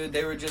Halifax, dude.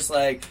 They were just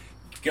like,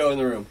 go in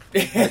the room.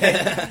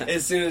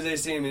 As soon as they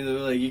see me, they were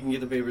like, you can get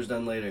the papers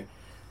done later.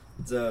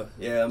 So,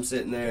 yeah, I'm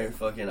sitting there,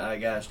 fucking eye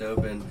gashed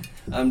open.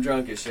 I'm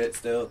drunk as shit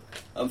still.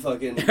 I'm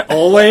fucking...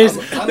 Always?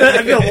 I'm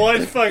That's the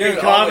one fucking Dude,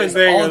 common always,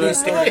 thing. all of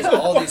these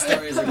this.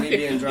 stories are me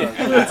being drunk.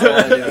 That's all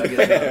I do. I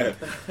get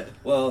drunk.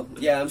 Well,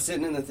 yeah, I'm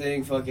sitting in the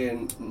thing,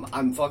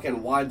 I'm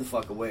fucking wide the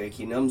fuck awake.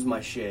 He numbs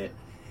my shit.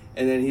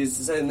 And then he's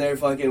sitting there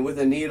fucking with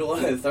a needle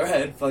and a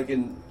thread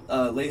fucking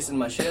lacing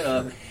my shit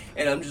up.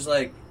 And I'm just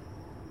like,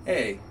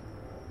 hey,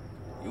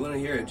 you want to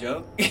hear a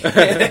joke?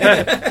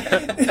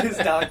 This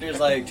doctor's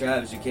like,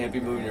 Travis, you can't be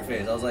moving your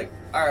face. I was like,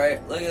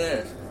 alright, look at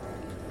this.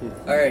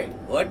 Alright,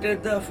 what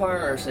did the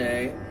farmer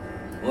say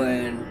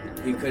when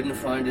he couldn't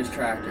find his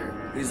tractor?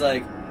 He's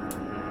like,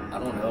 I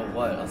don't know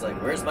what. I was like,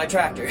 where's my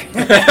tractor?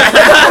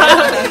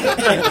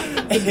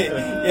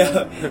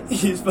 Yeah,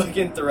 he's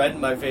fucking threading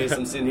my face.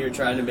 I'm sitting here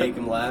trying to make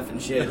him laugh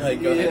and shit.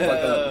 Like, go ahead,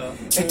 fuck up.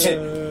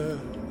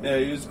 Yeah,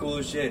 he was cool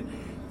as shit.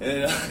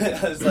 And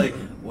I was like,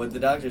 what'd the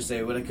doctor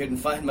say when I couldn't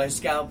find my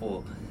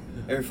scalpel?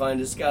 Or find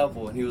his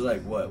scalpel? And he was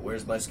like, what?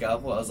 Where's my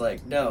scalpel? I was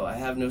like, no, I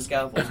have no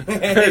scalpel.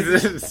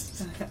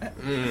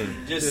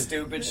 Just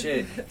stupid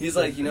shit. He's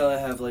like, I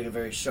have like a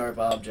very sharp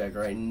object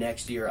right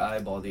next to your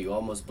eyeball that you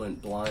almost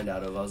went blind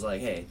out of. I was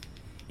like, hey,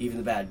 even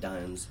the bad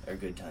times are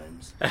good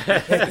times.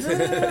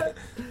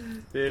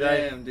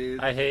 Dude, Dude.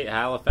 I hate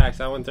Halifax.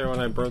 I went there when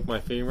I broke my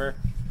femur.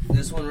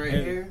 This one right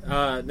here?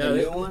 No, The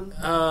new one?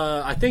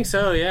 I think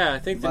so. Yeah, I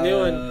think the By, new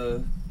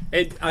one.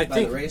 I by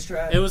think the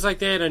racetrack? it was like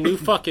they had a new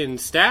fucking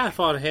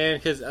staff on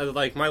hand because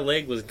like my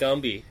leg was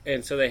Gumby,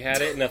 and so they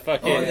had it in the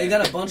fucking. Oh, they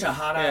got a bunch of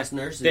hot ass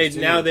nurses.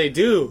 too. Now they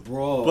do,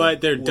 Bro, but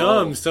they're whoa.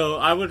 dumb. So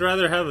I would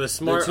rather have a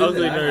smart, The two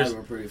ugly that I had nurse.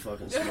 were pretty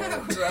fucking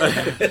smart.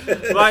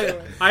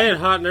 Well, I had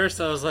hot nurse.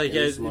 I was like, It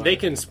yeah, was smart. they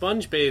can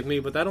sponge bathe me,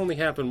 but that only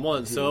happened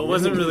once, so it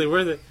wasn't really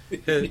worth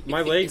it. 'Cause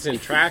my leg's in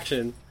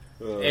traction,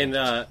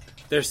 and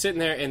they're sitting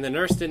there, and the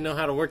nurse didn't know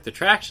how to work the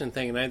traction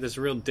thing, and I had this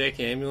real dick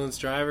ambulance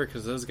driver,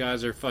 because those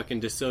guys are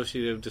fucking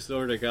dissociative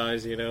disorder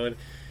guys, and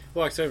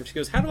walks over, and she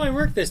goes, how do I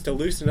work this to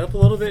loosen up a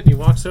little bit? And he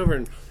walks over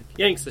and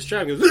yanks the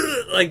strap and goes,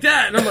 like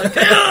that, and I'm like,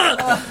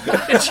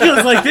 ah! And she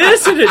goes like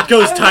this, and it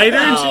goes tighter,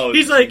 and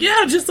he's like,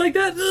 yeah, just like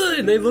that,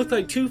 and they looked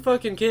like two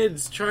fucking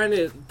kids trying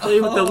to play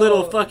with the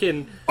little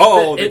fucking...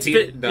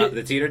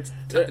 The teeter...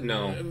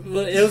 No.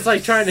 It was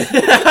like trying to...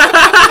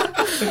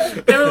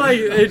 They were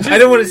like... I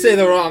don't want to say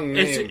the wrong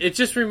name. It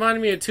just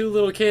reminded me of two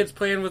little kids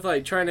playing with,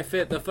 like, trying to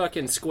fit the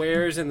fucking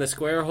squares in the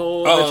square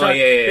hole. Oh,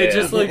 yeah. It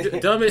just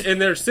looked dumb,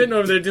 and they're sitting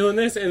over there doing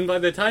this, and by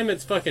the time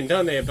it's fucking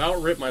done, they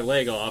about ripped my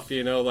leg off,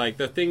 like,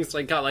 the thing's,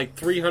 like, got, like,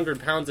 300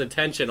 pounds of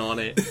tension on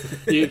it.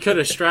 You could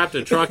have strapped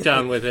a truck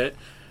down with it.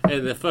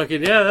 And the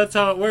fucking, yeah, that's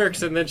how it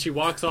works. And then she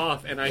walks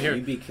off, and I hear,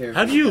 You be careful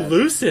how do you with that.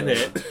 loosen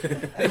it?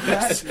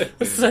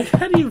 It's like,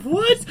 how do you,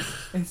 what?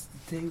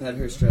 Had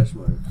her stretch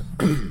mark.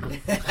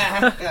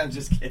 I'm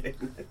just kidding.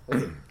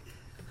 No,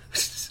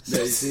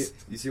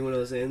 you see what I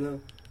was saying though?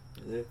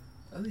 Yeah.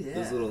 Oh yeah.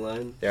 This little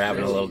line. They're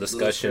having a little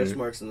Stretch discussion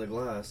marks in the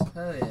glass.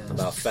 Oh yeah.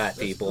 about fat That's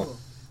people. cool.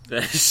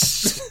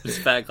 It's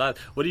fat glass.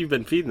 What have you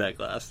been feeding that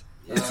glass?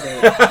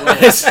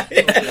 Because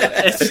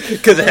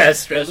it has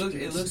stress.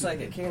 It looks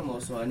like a camel,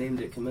 so I named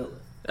it Camilla.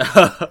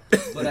 Camilla.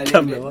 But I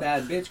named it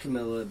Bad Bitch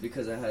Camilla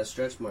because it has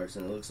stretch marks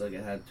and it looks like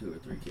it had 2 or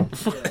 3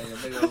 kids. Yeah, like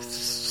a big old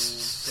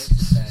sexy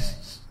thing.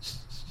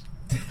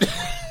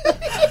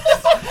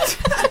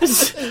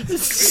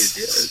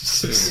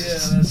 Yeah,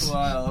 that's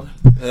wild.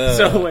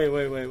 So wait.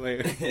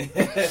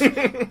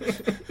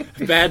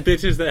 Bad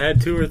bitches that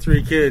had 2 or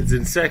 3 kids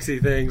and sexy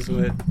things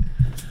with.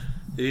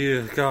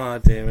 Ew,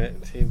 God damn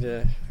it,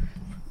 TJ.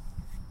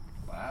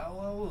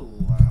 Wow.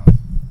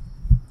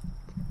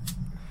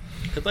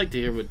 I'd like to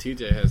hear what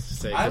TJ has to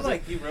say. I 'cause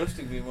like you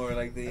roasting me more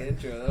like the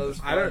intro. That was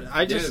fun. I don't.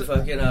 I Dude, just.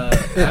 fucking,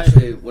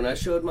 actually, when I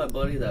showed my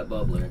buddy that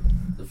bubbler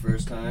the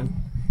first time,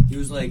 he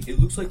was like, it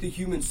looks like the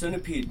human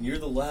centipede and you're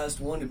the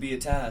last one to be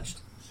attached.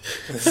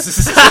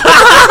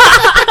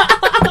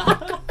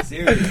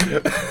 Seriously.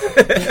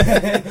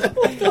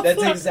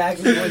 That's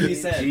exactly what he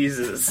said.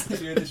 Jesus.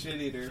 You're the shit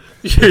eater.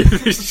 You're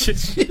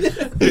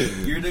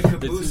the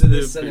caboose of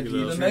this It's centipede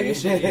The That's mega train.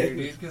 shit eater,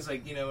 dude. Because,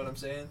 like, you know what I'm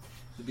saying?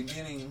 The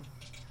beginning.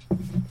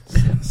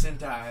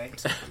 Sentai.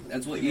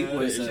 That's what You know,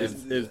 E-Boy It's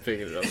said.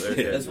 picking it up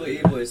there. That's what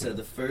E-Boy said.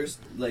 The first,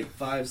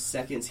 5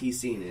 seconds he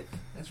seen it.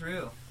 That's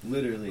real.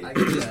 Literally. I It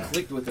get just that.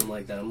 clicked with him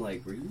like that. I'm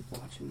like, were you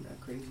watching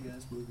that crazy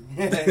ass movie?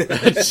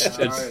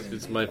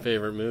 It's my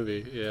favorite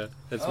movie. Yeah,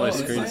 it's my Oh, it's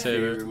my favorite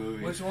screensaver.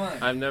 movie. Which one?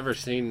 I've never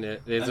seen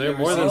it. Is I've there never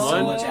more than seen so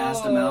one? much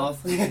ass to mouth.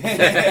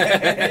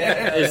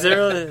 Is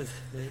there?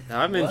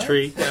 I'm What?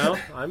 intrigued now.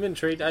 I'm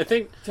intrigued. I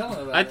think Tell me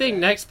about I think it.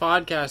 next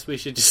podcast we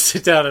should just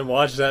sit down and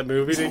watch that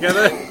movie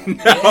together.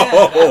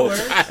 that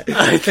works.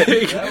 I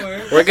think. That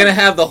works. We're gonna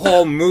have the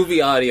whole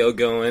movie audio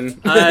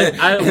going.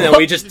 And then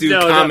we just do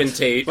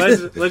commentate.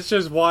 Let's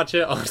just watch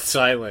it on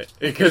silent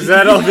because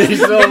that'll be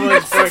so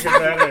much fucking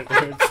better.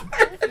 Dude.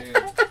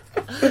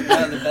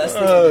 Yeah, the best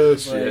thing Oh,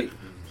 is, like,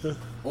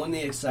 on the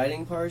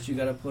exciting parts, you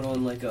gotta put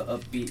on, like, a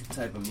upbeat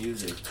type of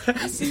music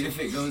and see if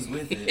it goes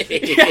with it.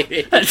 You know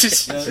what I'm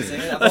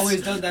saying? I've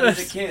always done that as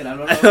a kid. I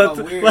don't know if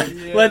I'm weird.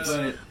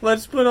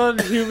 Let's put on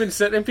Human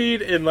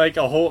Centipede and like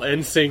a whole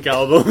NSYNC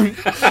album.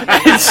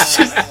 It's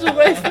just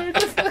wait for it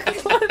to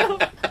fucking line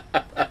up.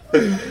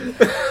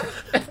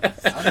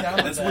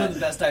 That's one of the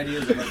best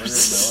ideas I've ever heard in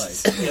my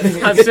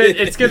life. I'm saying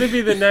it's gonna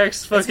be the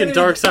next fucking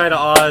Dark Side of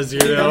Oz, you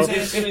know?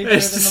 It's gonna be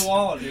better than the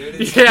wall, dude.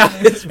 It's Yeah,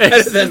 It's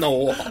better than the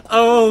wall.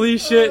 holy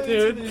shit, It's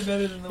gonna dude. be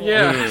better than the wall.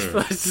 Yeah,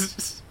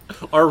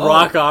 our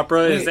rock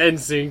opera is wait.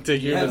 NSYNC to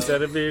Human Yeah.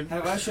 Centipede.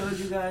 Have I showed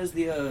you guys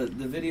the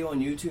video on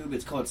YouTube?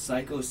 It's called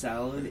Psycho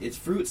Salad. It's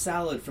fruit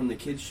salad from the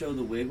kids show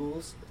The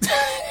Wiggles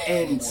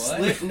and What?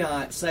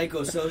 Slipknot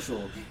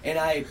Psychosocial. And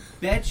I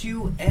bet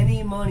you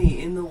any money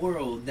in the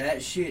world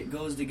that shit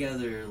goes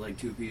together like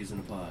 2 peas in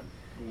a pod.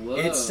 Whoa.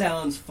 It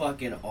sounds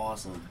fucking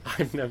awesome.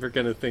 I'm never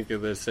gonna think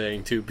of this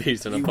saying 2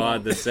 peas in a You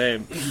pod won't. the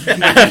same.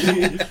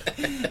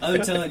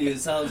 I'm telling you, it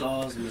sounds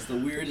awesome. It's the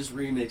weirdest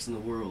remix in the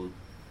world.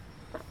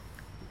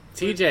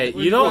 TJ,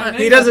 Which you don't. one?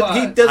 He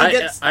doesn't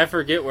get. I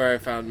forget where I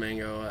found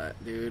Mango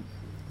at, dude.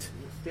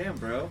 Damn,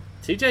 bro.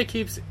 TJ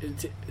keeps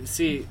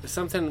see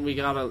something we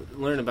gotta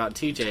learn about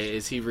TJ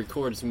is he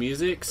records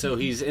music, so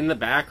he's in the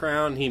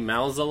background. He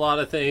mouths a lot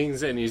of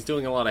things and he's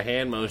doing a lot of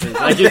hand motions.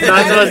 Like he's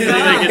not supposed to be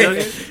making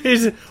noise.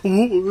 He's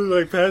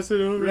like pass it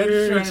over Red's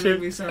here. trying and to shit.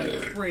 make me sound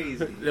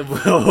crazy.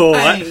 Whoa,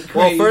 I what? ain't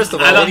Well, crazy. first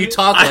of I all, don't- when you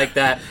talk like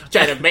that,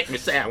 trying to make me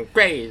sound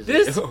crazy.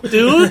 This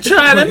dude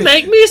trying to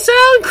make me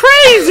sound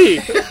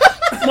crazy.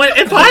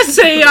 If I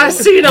say I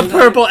seen a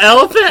purple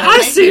elephant,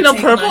 I seen a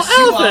purple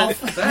elephant.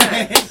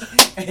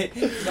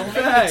 Don't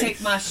make me take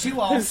my shoe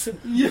off.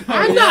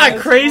 I'm not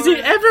crazy.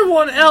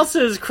 Everyone else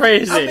is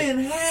crazy. I've been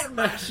had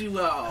my shoe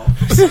off.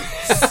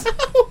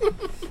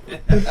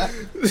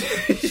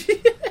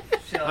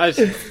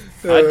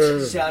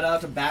 Shout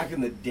out to back in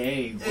the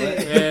day. What?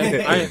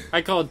 Man,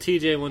 I called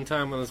TJ one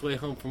time on his way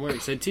home from work.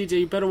 Said, TJ,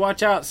 you better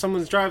watch out.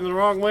 Someone's driving the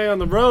wrong way on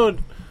the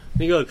road.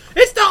 And he goes,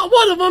 it's not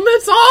one of them,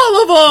 it's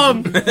all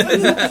of them.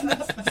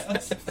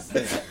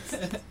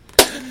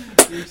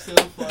 You're so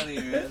funny,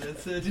 man.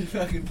 That's such a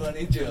fucking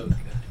funny joke.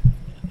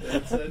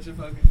 That's such a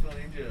fucking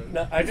funny joke.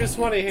 No, I just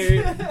want to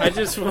hear.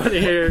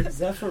 Is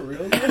that for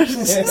real?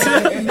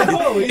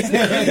 No, he's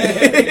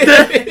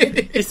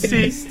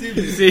See,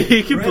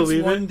 he can Brett's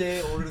believe one it.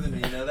 day older than me.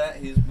 You know that?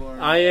 He's born.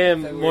 I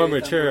am February more 8th, I'm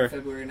mature.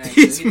 born February 9th. So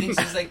he thinks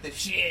he's like the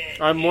shit.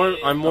 I'm more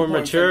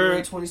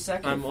mature.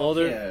 22nd. I'm Fuck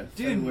older. Yeah.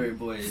 Dude. February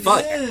boys.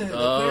 Fuck. Yeah, the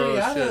Oh,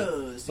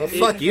 Aquarianos, Well, dude.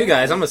 fuck you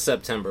guys. I'm a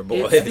September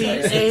boy. It's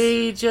the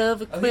age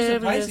of Oh, he's a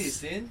Aquarius. Pisces,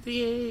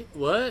 dude.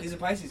 What? He's a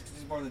Pisces because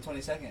he's born the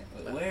 22nd.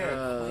 But where?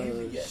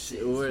 Aquarius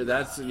is. Where?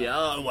 That's yeah.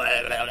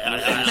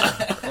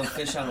 On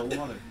fish out of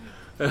water.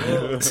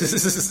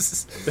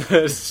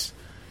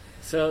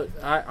 So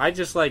I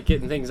just like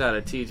getting things out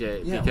of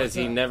TJ Yeah, because what's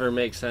he up? never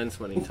makes sense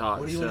when he talks.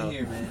 What do you so want to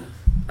hear, man?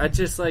 I'd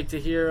just like to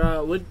hear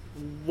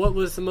what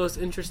was the most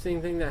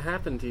interesting thing that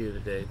happened to you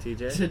today,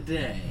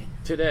 TJ?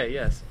 Today,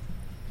 yes.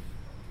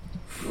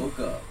 Woke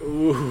up.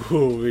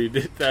 Ooh, we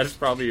did. That's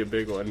probably a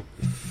big one.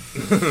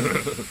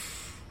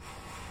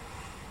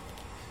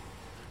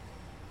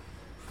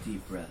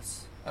 Deep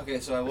breaths. Okay,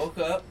 so I woke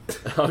up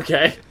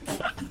Okay.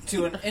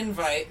 to an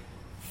invite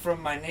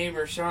from my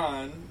neighbor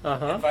Sean,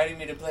 inviting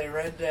me to play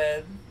Red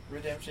Dead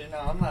Redemption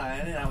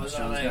Online, and I was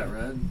all Sean's like, got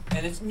red.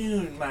 and it's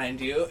noon, mind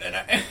you, and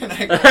I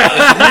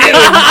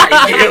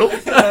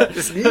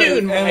It's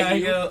noon, and I mind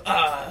you. go,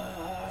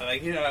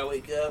 like, you know, I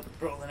wake up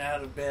rolling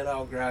out of bed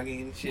all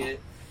groggy and shit.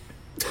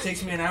 It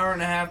takes me an hour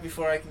and a half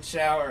before I can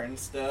shower and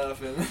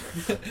stuff, and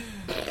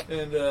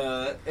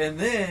and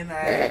then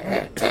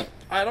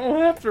I don't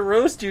have to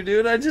roast you,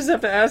 dude. I just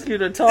have to ask you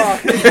to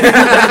talk.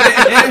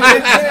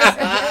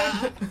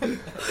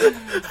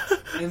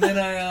 And then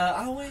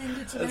I went and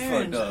did some That's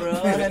errands, fucked bro.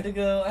 up. I had to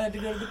go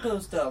to the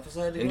post office.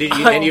 I had to And go did to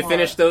you Walmart.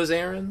 finish those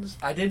errands?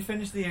 I did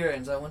finish the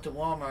errands. I went to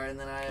Walmart and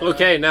then I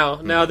Okay,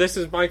 now this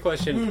is my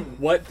question.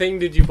 What thing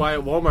did you buy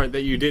at Walmart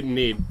that you didn't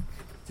need?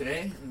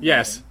 today.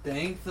 Yes.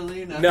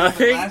 Thankfully, nothing.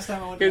 Nothing? But last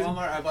time I went to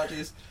Walmart, I bought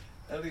these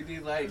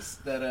LED lights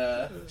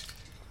that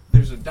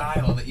there's a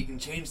dial that you can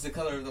change the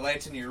color of the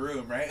lights in your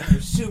room, right? And they're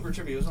super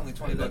trippy. It was only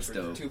 $20 That's for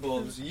dope. 2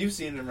 bulbs. You've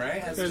seen them,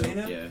 right? Have you seen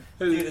them? Yeah.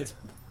 Dude, it's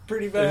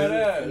pretty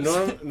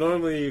badass.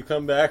 Normally you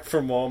come back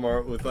from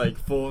Walmart with like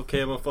full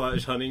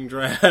camouflage hunting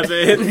drab. You're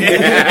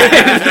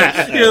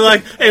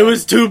like, it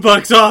was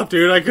 $2 off,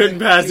 dude. I couldn't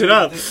pass it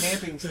up. The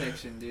camping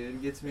section,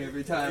 dude, gets me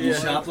every time. You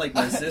I'm shop like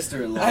my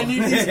sister-in-law. I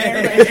need these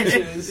air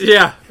mattresses.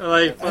 Yeah,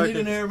 like I need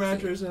an fucking. air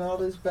mattress and all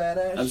this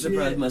badass I'm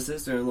surprised shit. my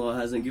sister-in-law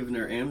hasn't given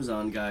her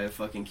Amazon guy a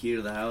fucking key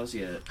to the house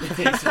yet.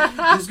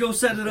 Just go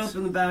set it up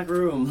in the back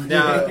room.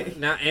 Now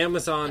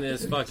Amazon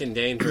is fucking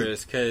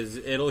dangerous because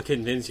it'll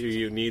convince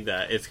you need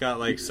that. It's got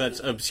like such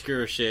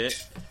obscure shit.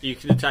 You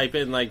can type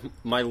in like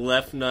my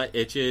left nut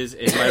itches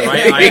and my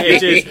right eye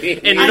itches,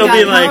 and I it'll got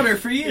be like, powder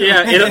for you.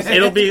 yeah,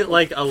 it'll be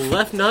like a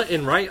left nut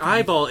and right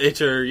eyeball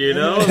itcher, you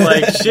know,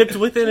 like shipped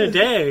within a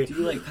day. Do you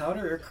like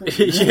powder or cream?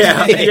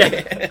 Yeah.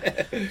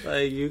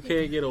 Like you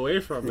can't get away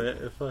from it.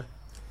 If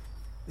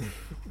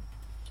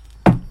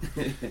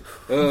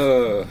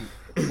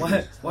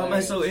Why am I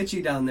so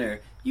itchy down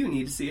there? You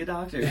need to see a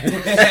doctor.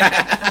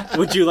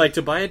 would you like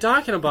to buy a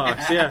doc in a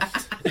box? Yeah.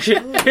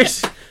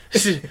 Just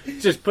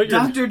put your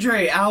Dr.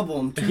 Dre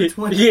album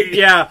 220.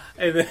 yeah.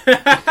 And then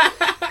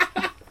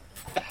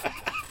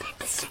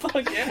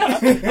fuck yeah!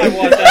 I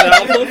want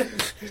that album.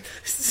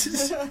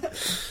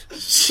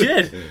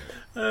 Shit.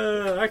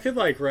 I could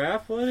like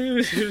rap. What?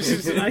 I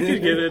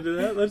could get into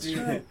that. Let's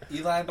try it.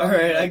 Eli, All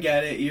right, I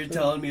get it. You're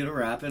telling me to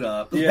wrap it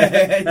up.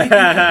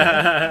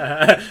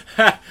 Yeah.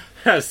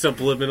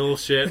 Subliminal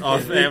shit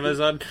off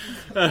Amazon.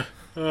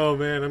 Oh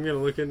man, I'm gonna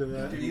look into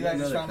that. Dude, Eli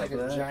just Another found like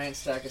couple a of that. giant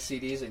stack of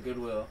CDs at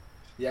Goodwill.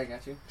 Yeah, I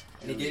got you.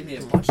 And he gave me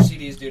a bunch of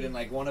CDs, dude, and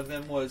like one of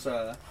them was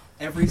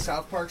every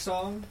South Park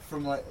song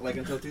from like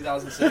until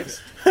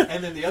 2006,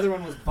 and then the other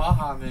one was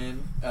Baha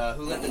Men,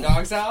 Who Let the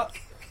Dogs Out.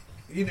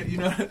 You know,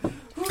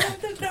 Who Let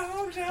the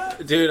Dogs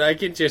Out? Dude, I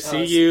can just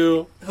see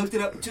you, Hooked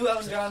it up. 2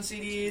 Elton John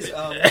CDs,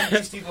 1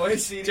 Beastie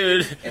Boys CD,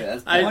 dude. Yeah,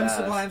 that's I- one badass.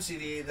 Sublime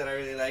CD that I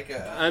really like.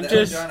 I'm the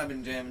just- Elton John I've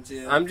been jamming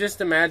to. I'm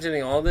just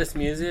imagining all this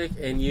music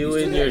and you You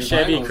in still your got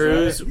Chevy vinyls,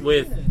 Cruise right?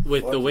 with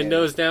Fuck the yeah.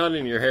 windows down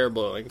and your hair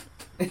blowing.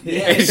 Yeah.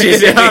 It's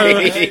just, and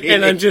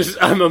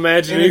I'm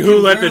imagining Who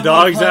Let the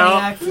Dogs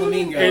Out. Pontiac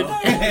Flamingo.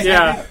 And,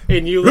 yeah,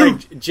 and you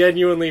like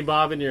genuinely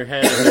bobbing your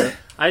head.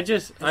 I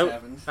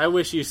happens. I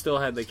wish you still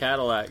had the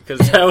Cadillac because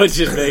that would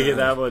just make it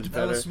that much That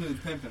better. was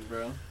smooth pimping,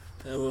 bro.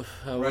 I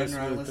Riding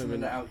around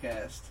listening to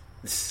Outkast.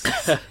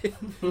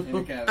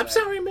 I'm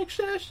sorry,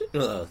 McShash.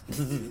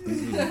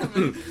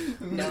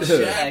 No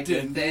shack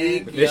to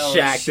think. The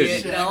Shack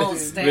shit to- don't The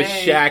stink.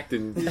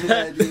 Shackton.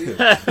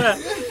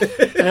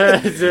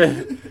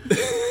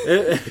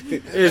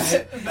 It's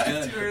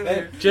Back to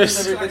earlier.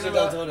 just Every bitch in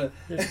Deltona.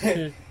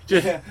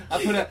 just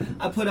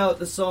I put out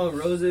the song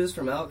Roses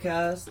from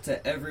Outkast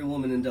to every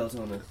woman in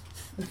Deltona.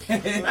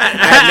 I've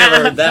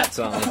never heard that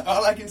song.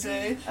 All I can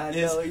say I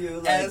is know you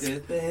like as- to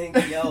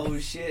think, yo,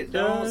 shit,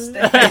 don't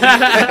stay.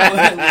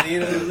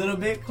 Lean a little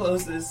bit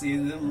closer, see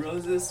them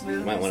roses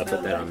smell. Might wanna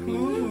put that on mute.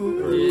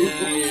 Ooh.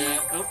 yeah.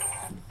 Oh.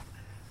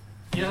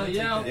 Yo.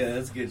 Yeah,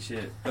 that's good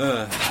shit.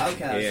 Outkast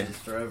Yeah. is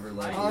forever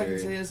all I can legendary.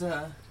 say is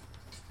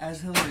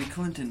as Hillary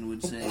Clinton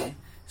would say,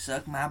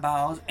 suck my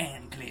balls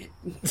and clit.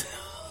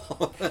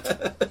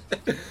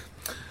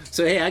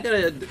 So hey, I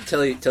gotta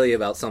tell you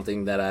about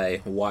something that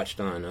I watched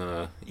on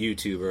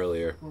YouTube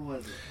earlier. What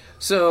was it?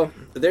 So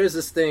there's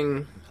this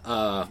thing.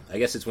 I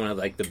guess it's one of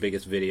like the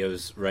biggest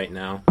videos right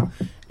now,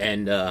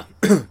 and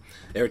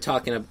they were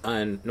talking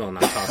about. No, I'm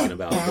not talking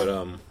about, but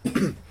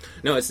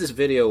no, it's this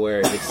video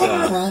where it's.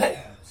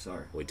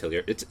 Sorry. Wait till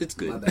you're. It's My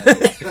good.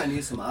 bad. I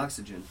need some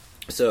oxygen.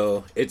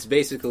 So it's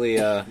basically.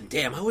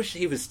 Damn, I wish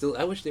they were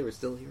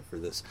still here for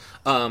this.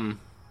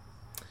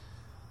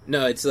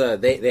 No, it's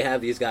they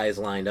have these guys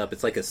lined up.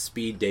 It's like a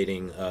speed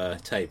dating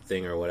type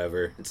thing or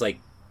whatever. It's like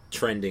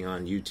trending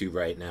on YouTube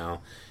right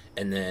now.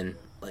 And then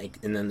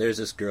there's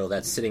this girl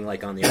that's sitting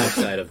like on the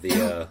outside of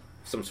the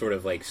some sort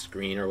of like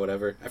screen or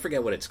whatever. I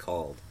forget what it's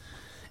called.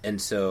 And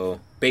so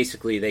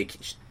basically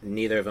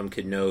neither of them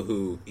could know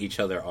who each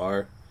other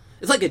are.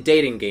 It's like a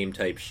dating game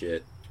type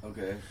shit.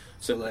 Okay.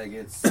 So like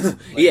it's like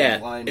yeah, a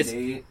blind it's,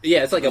 date.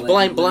 Yeah, it's like a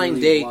blind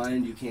date.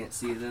 Blind, you can't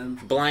see them.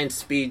 Blind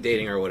speed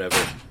dating or whatever.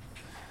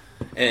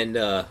 And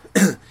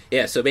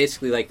yeah, so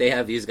basically like they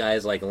have these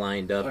guys like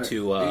lined up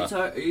to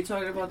Are you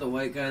talking about the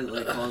white guy that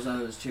like falls out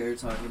of his chair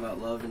talking about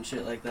love and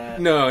shit like that?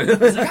 No.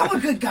 He's like, I'm a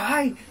good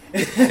guy.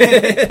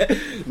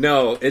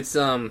 No,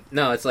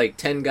 it's like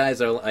 10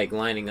 guys are like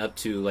lining up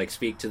to like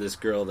speak to this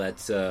girl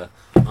that's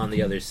on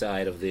the other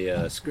side of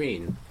the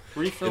screen.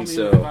 Refill And me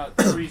so- with about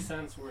 3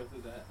 cents worth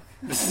of that.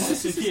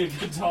 This should be a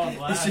good tall It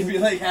glass. should be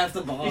like half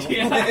the bottle.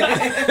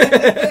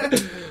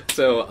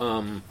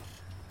 So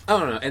I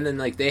don't know, and then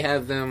like they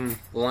have them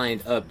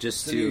lined up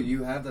just So to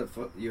you have the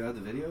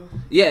video?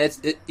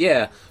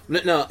 yeah,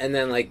 no, and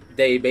then like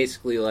they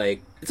basically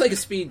like it's like a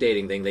speed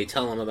dating thing. They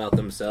tell them about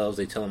themselves.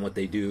 They tell them what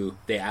they do.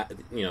 They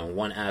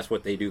one asks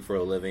what they do for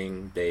a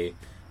living. They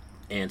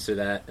answer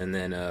that, and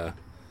then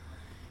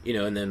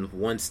and then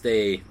once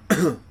they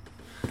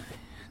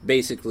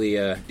basically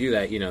do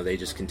that, they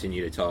just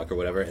continue to talk or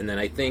whatever. And then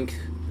I think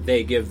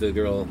they give the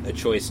girl a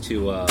choice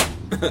to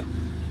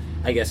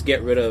I guess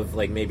get rid of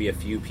like maybe a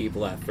few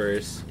people at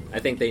first. I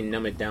think they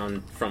numb it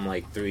down from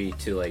like 3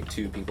 to like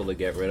 2 people to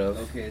get rid of.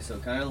 Okay, so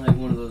kind of like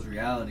one of those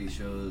reality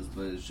shows,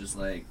 but it's just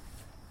like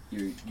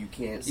you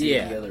can't see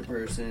the other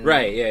person.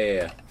 Right,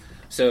 yeah.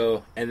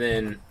 So, and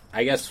then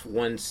I guess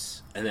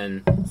once, and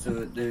then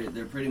So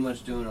they're pretty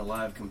much doing a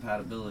live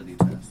compatibility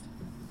test.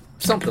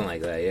 something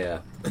like that, yeah.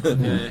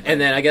 And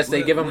then I guess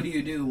they give them. What do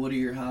you do? What are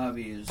your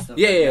hobbies? Stuff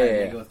Yeah, like yeah, that.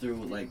 yeah. They go through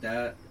like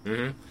that.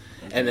 Mm-hmm.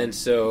 And then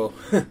so,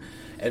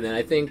 and then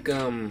I think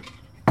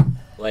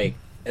like,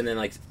 and then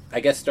like I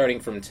guess starting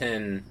from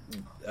 10,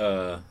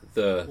 the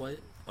What?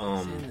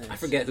 I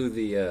forget who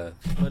the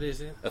What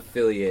is it?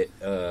 affiliate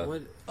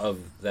What? of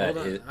that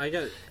Hold on. is. I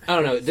got. I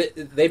don't know.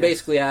 They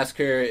basically ask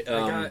her,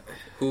 got-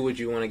 who would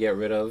you want to get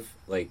rid of,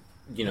 like,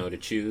 to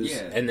choose.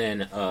 Yeah. And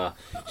then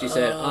she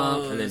said,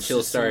 and then it's she'll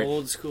just some start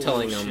old school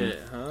telling them shit,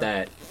 huh?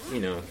 that,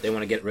 they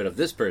want to get rid of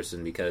this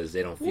person because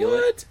they don't feel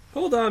it. What?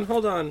 Hold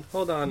on.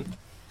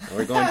 And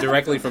we're going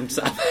directly from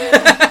top.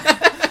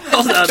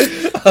 Hold on.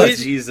 Oh, we,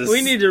 Jesus.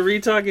 We need to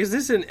retalk. Is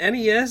this an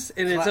NES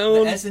in its The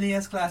own?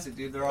 SNES Classic,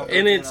 dude. They're all built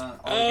And in it's on,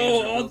 all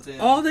the games are built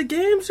in. all the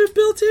games are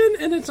built in,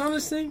 and it's on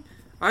this thing.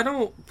 I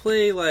don't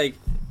play like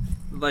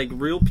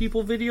real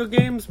people video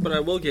games, but I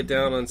will get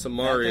down on some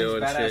Mario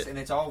and That thing's badass, shit. and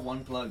it's all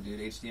one plug, dude.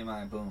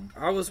 HDMI, boom.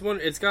 I was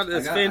wondering, it's got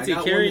this I fancy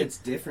got one carry. that's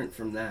different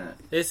from that.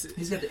 It's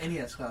He's got the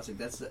NES Classic.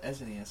 That's the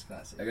SNES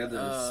Classic. I got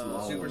the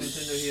small Super one.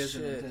 Nintendo. He has a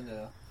shit.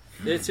 Nintendo.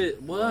 it's it.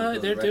 The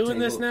What they're doing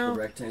this rectangle- now? The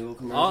rectangle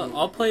commercial.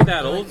 I'll play that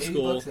They're old like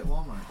school. $80 at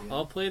Walmart, dude.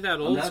 I'll play that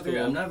I'm old not school.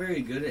 very, I'm not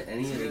very good at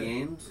any of the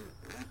games,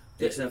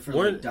 except for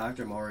Weren't- like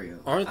Dr. Mario.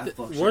 Aren't I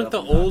fuck shit weren't up the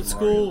in Dr. old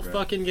school Mario, bro.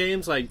 fucking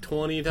games like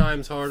 20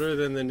 times harder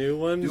than the new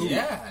ones?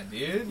 Yeah,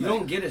 dude. You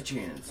don't get a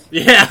chance.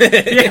 Yeah,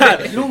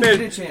 yeah. You don't get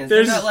a chance. They're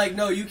There's- not like,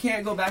 no, you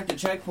can't go back to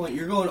checkpoint.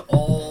 You're going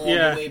all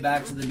Yeah. the way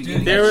back to the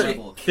beginning there of were- the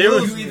level. there were-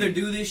 You either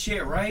do this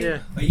shit right, Yeah.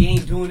 or you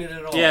ain't doing it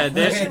at all. Yeah, That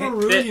there's- shit will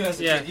That- ruin you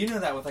as a yeah. kid. You know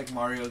that with like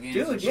Mario games.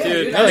 and Dude, shit. yeah,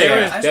 Dude, dude, oh,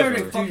 yeah, I started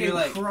definitely. fucking You're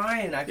like-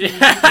 crying. I couldn't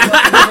get the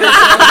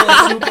first level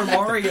of Super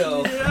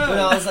Mario when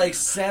I was like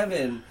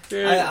 7.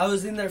 Dude. I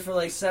was in there for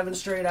like 7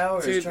 straight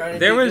hours Dude, trying to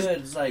there be was- good.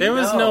 It's like, there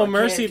was no, no I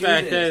mercy can't do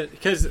back this. then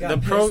because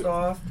Got pissed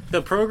off.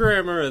 the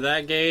programmer of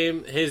that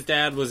game, his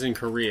dad was in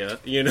Korea,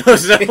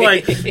 so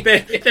like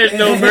there's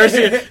no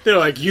mercy. They're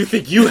like, you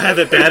think you have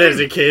it bad as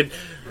a kid,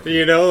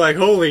 like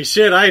holy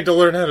shit, I had to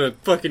learn how to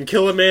fucking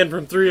kill a man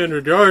from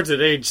 300 yards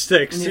at age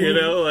 6,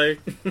 like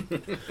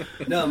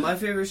No, my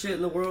favorite shit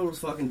in the world was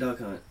fucking Duck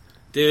Hunt.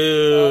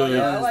 dude.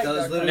 yeah, I like that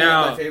was Duck literally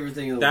Hunt. my favorite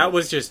thing in the That world.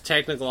 was just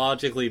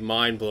technologically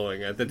mind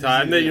blowing at the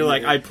time. That you're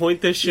like, I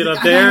point this shit Dude, up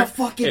I got there a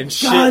fucking and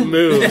gun. shit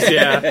moves.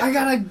 Yeah, I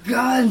got a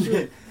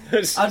gun!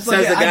 Says the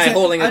guy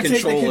holding a I'd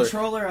take the controller.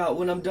 controller out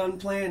when I'm done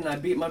playing and I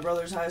beat my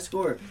brother's high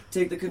score.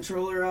 Take the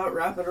controller out,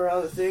 wrap it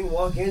around the thing,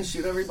 walk in,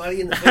 shoot everybody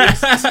in the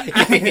face.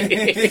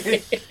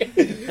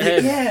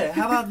 Yeah,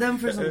 how about them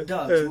for some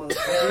ducks,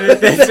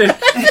 motherfucker?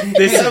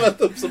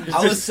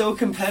 I was so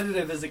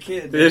competitive as a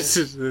kid. man.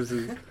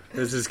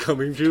 This is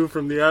coming to you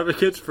from the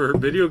advocates for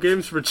video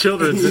games for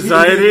children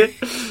society,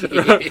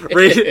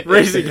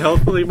 raising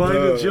healthily minded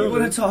You want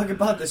children. to talk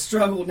about the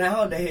struggle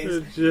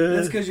nowadays? Yeah.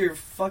 That's because you're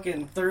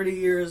fucking 30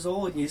 years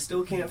old and you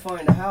still can't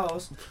find a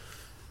house.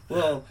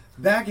 Well,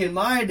 back in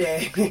my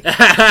day, we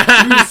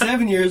were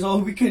 7 years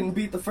old. We couldn't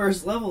beat the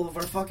first level of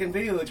our fucking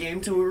video game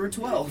till we were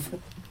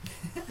 12.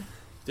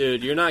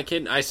 Dude, you're not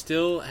kidding. I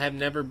still have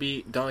never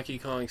beat Donkey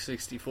Kong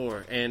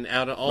 64, and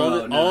out of all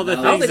Bro, the no, all the no.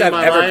 I don't things think in I've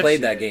my ever life,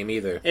 played that game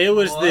either. it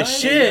was the What?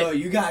 shit, Yo,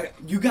 you got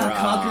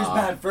Conker's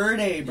Bad Fur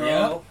Day, bro.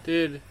 Yeah.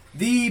 dude.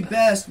 the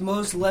best,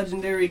 most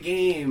legendary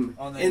game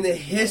On the in the NES.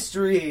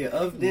 history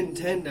of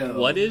Nintendo.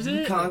 What is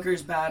it?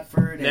 Conker's Bad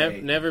Fur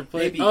Day. Never They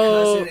played. be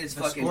Oh, cussing his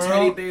the fucking squirrel?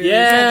 teddy bears.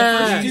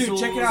 Yeah. Dude,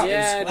 check it out.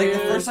 Yeah, Like the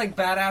dude. first like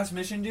badass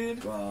mission,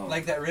 dude. Wow.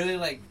 Like that really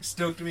like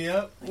stoked me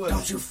up. Was,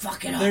 Don't you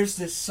fuck it up. There's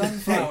this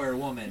sunflower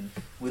woman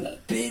with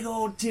big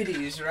old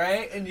titties,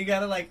 right? And you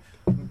gotta like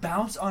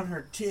bounce on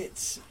her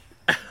tits,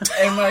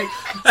 and like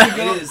to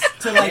go It is.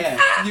 to like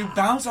Yeah. you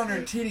bounce on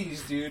her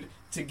titties, dude,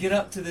 to get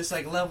up to this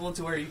like level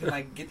to where you can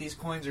like get these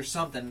coins or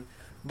something.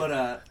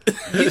 But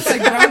he's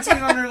like bouncing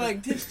on her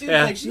like tits, dude.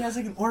 Yeah. Like she has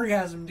like an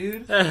orgasm,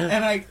 dude.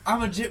 And like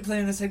I'm legit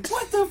playing this like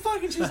what the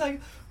fuck, and she's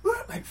like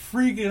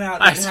freaking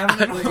out, I- dude,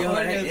 having an Like, yo,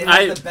 orgasm. it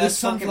I- is the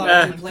best the fucking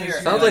sunflower multiplayer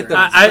Sounds like ever. the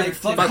Like,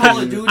 fuck fucking- Call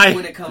of Duty I-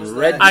 when it comes to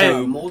Red that.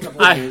 Zone.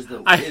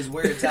 Multiplayer is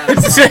where it's at.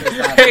 Conker's Bad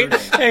Fur Day.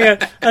 Hang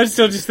on. I'm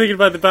still just thinking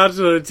about the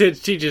bouncing on the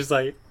tits. She just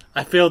like,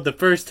 I failed the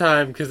first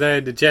time because I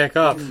had to jack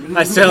off.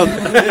 I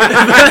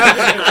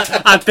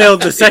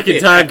failed the second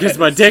time because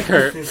my dick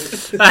hurt.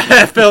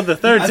 I failed the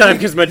third time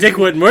because my dick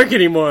wouldn't work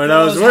anymore, and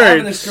I was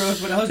having a worried. stroke,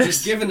 but I was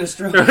just giving a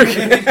stroke.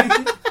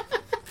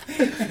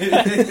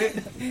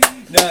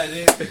 No,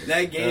 dude,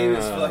 that game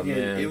is Oh, fucking.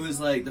 man. It was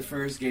like the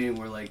first game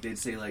where like they'd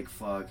say like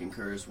fuck and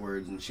curse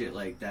words and shit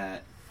like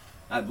that.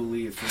 I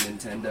believe for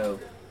Nintendo.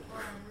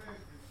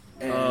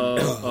 And,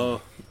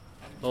 Oh,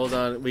 hold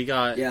on. We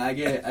got. yeah, I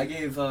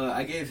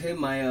gave him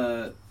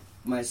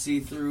my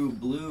see-through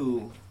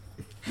blue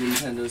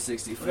Nintendo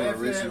 64 That's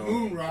that original.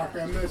 moon rock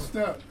I messed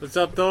up. What's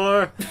up,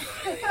 Thor?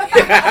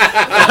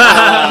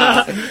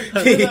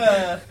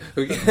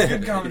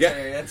 Good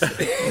commentary. That's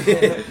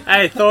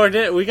Hey, Thor,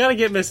 we gotta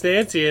get Miss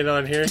Nancy in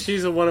on here.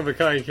 She's a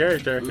one-of-a-kind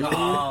character.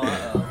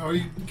 Oh,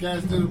 you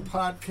guys do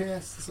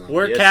podcasts or something?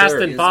 We're Yes,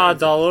 casting sir.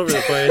 pods all over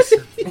the place.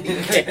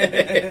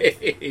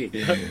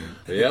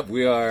 Yep,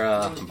 we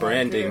are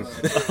branding.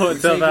 What's We're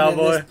up, taking in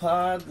Alboy? this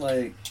pod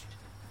like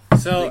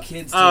So, the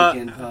kids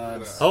taking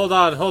pods. hold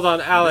on,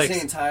 This Alex.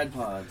 ain't Tide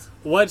Pods.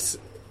 What's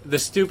the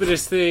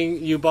stupidest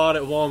thing you bought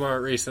at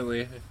Walmart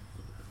recently?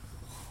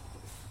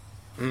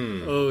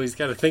 Oh, he's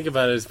got to think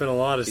about it. There's been a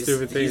lot of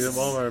stupid things at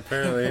Walmart,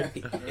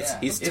 apparently.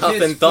 He's If tough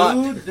it's in thought.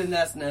 food, then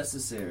that's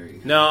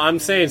necessary. No, I'm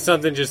saying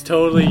something just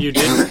totally you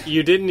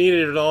didn't need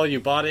it at all.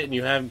 You bought it and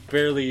you have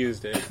barely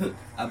used it.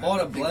 I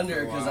bought a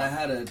blender because I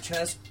had a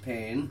chest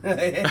pain.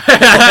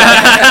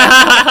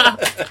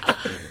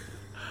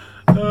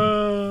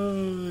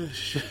 Oh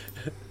shit!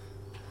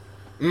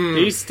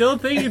 He's still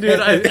thinking, dude.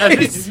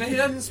 he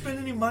doesn't spend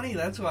any money.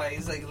 That's why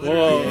he's like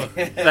literally.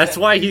 Whoa, that's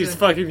why he's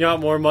fucking got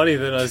more money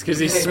than us because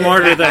he's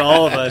smarter than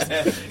all of us.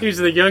 He's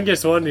the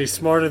youngest one. And he's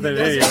smarter than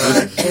any of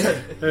us.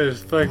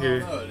 It's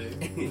fucking.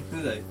 He's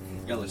like,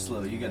 y'all are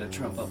slow. You gotta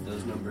trump up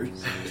those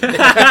numbers.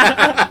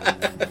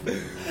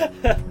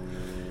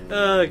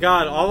 Oh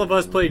God! All of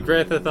us played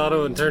Grand Theft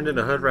Auto and turned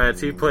into hood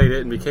rats. He played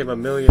it and became a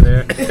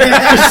millionaire. He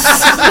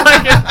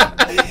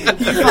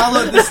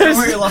followed the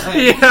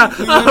storyline. Yeah.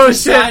 We went Oh to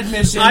shit! side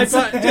missions.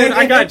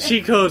 I got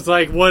cheat codes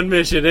like one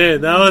mission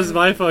in. That was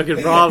my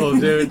fucking problem,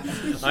 dude.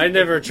 I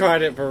never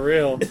tried it for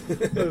real.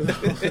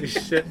 Holy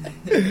shit!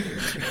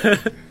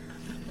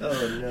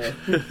 Oh no.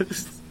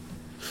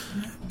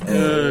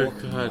 Oh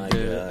My God,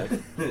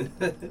 dude.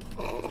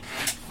 God.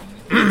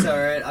 It's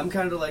alright. I'm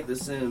kind of like The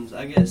Sims.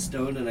 I get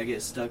stoned and I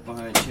get stuck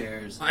behind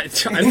chairs.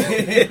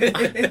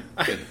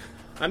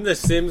 I'm the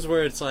Sims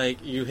where it's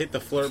like you hit the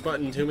flirt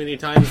button too many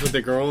times with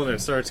the girl and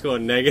it starts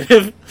going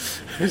negative.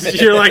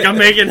 You're like, I'm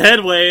making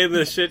headway, and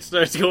the shit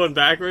starts going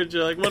backwards.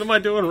 You're like, what am I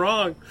doing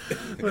wrong?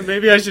 Well,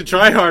 maybe I should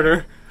try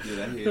harder. Dude,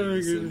 I hate Oh,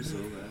 The Sims so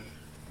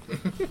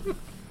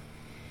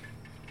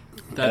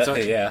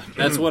bad.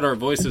 That's what our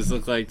voices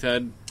look like,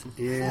 Ted.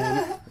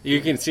 Yeah. You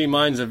can see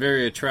mine's a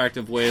very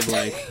attractive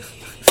wavelength.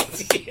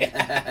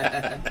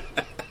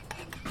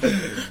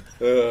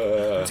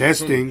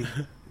 Testing.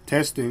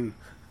 Testing.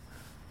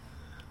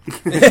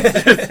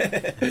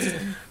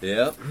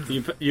 Yep.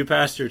 You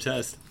passed your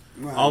test.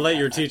 Well, I'll let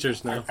your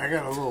teachers know. I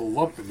got a little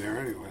lump in there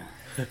anyway.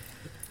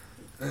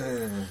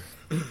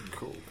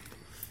 Cool.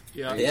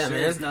 Yeah. Yeah, So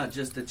man. it's not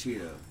just a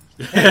Cheeto.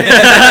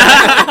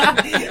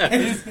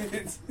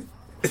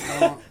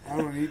 I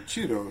don't eat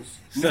Cheetos.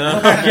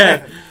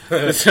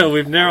 Okay. So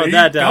we've narrowed I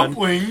that eat down.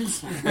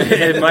 dumplings.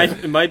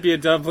 It might be a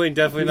dumpling,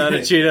 definitely not a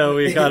Cheeto.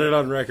 We got it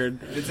on record.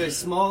 It's a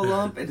small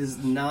lump. It is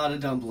not a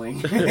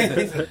dumpling.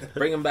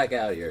 Bring him back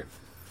out here.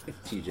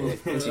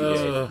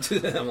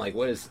 TJ. I'm like,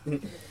 what is...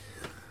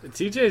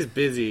 TJ's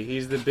busy.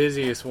 He's the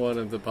busiest one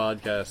of the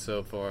podcast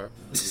so far.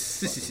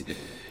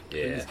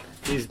 Yeah.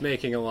 He's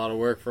making a lot of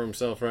work for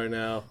himself right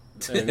now.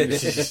 And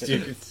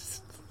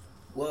it's-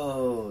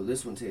 Whoa,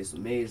 this one tastes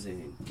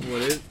amazing.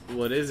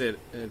 what is it?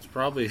 It's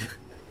probably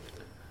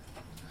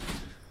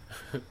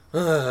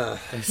Yo,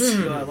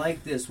 I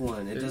like this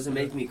one. It doesn't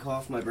make me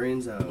cough my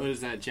brains out. what is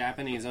that?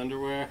 Japanese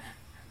underwear?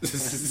 Whoa!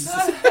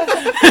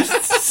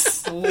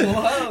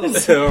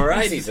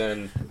 Alrighty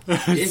then.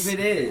 If it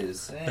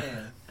is,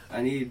 Man.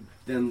 I need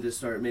them to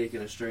start making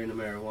a strain of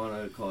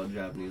marijuana called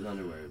Japanese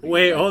underwear.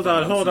 Wait, hold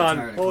on, I'm hold so on,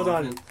 tired of hold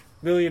on. coughing.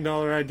 $1 million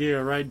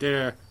idea right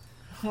there.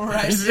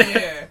 Right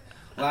there.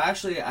 Well,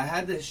 actually, I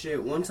had this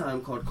shit one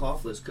time called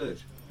Coughless Kush.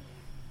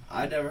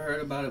 I'd never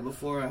heard about it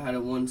before. I had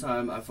it one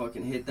time. I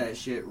fucking hit that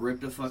shit,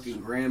 ripped a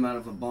fucking gram out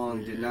of a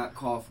bong, did not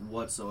cough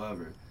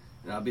whatsoever.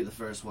 And I'll be the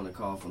first one to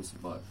cough on some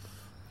butt.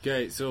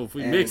 Okay, so if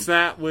we And- mix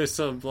that with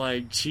some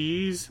like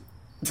cheese,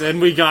 then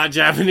we got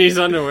Japanese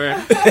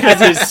underwear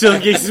because it's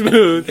silky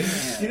smooth,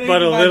 You know,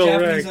 but you a can buy little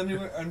Japanese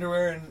rag.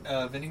 underwear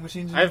and vending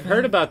machines. in I've Japan?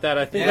 heard about that.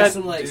 I think Yeah, that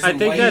some, like, I some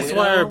think White that's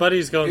why Widow. our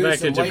buddy's going Dude, back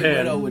to some White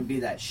Widow Japan. would be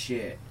that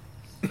shit.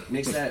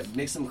 Mix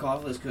some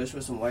Coughless Kush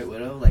with some White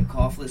Widow, like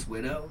Coughless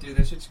Widow. Dude,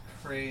 that shit's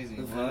crazy.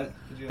 The What? fuck?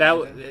 Could you That,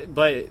 imagine? w-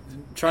 but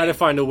try to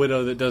find a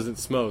widow that doesn't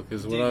smoke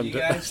is what Dude, I'm you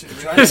doing. guys should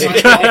Trying to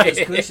find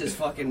Coughless Kush is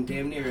fucking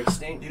damn near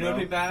extinct, You know what'd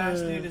be bro. badass,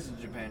 dude? Is a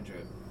Japan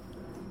trip.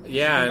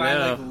 Yeah, you can I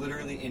buy know. like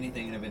literally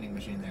anything in a vending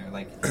machine there.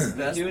 Like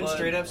Best you Bud.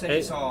 straight up said Hey.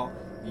 you saw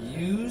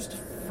used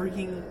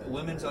freaking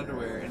women's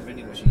underwear in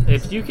vending machines.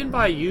 If you can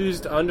buy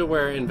used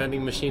underwear in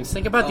vending machines,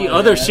 think about the Oh,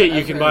 other yeah, shit you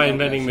I've can heard buy in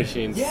about that vending shit.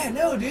 machines. Yeah,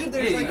 no, dude.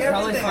 There's Yeah, like you could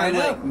probably everything. find I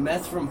know. like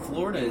meth from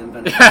Florida in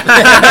Venice.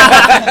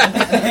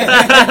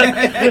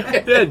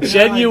 Yeah,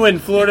 genuine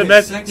Florida like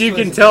meth. sex You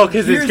can toys. tell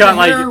because it's Here's got the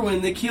like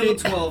heroin that killed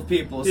 12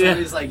 people. Yeah.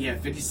 Somebody's like, yeah,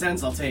 50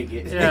 cents, I'll take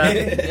it.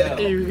 yeah.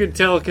 You can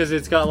tell because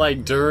it's got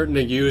like dirt and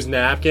a used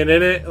napkin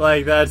in it.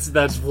 Like that's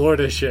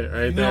Florida shit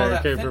right You know there. all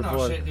that Okay, for fentanyl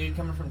Florida. shit, dude,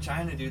 coming from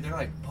China, dude. They're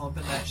like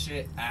pumping that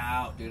shit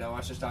out, dude. I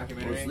watched this Well,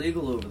 documentary. it's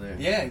legal over there.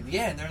 Yeah,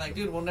 and they're like,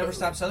 dude, we'll never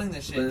stop selling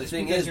this shit. But the just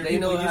thing because is, your they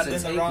people know how use to it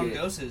in the take wrong it.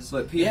 doses.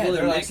 But people yeah, are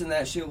they're like, mixing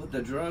that shit with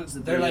the drugs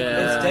that they're like,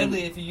 Yeah. it's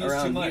deadly if you use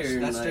around too much. here,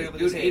 That's and, straight like, up what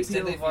dude, they say. 8 It's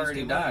deadly people if have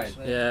you use already too much. died.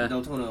 Like, Yeah,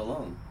 Deltona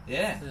alone.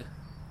 yeah.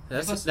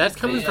 that's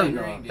coming Yeah, from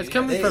growing, that's dude.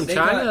 coming from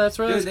China. That's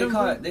where dude, that's they coming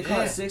caught from. they caught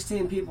Yeah.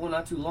 16 people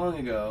not too long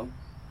ago,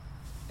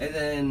 and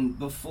then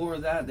before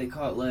that they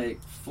caught like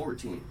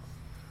 14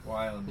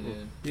 Wild,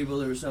 dude. people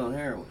that were selling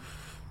heroin.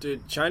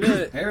 Dude, China.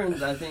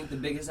 Heroin's, I think, the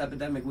biggest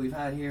epidemic we've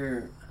had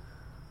here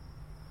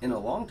in a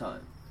long time.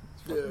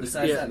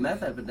 Besides Yeah. that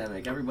meth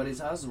epidemic, everybody's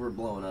houses were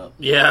blowing up.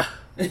 Yeah,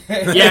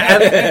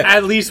 yeah.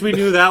 At least we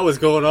knew that was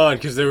going on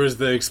because there was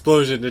the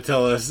explosion to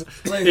tell us.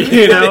 Like,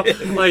 You know,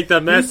 like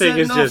the meth thing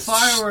setting is off just.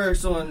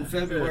 fireworks on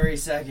February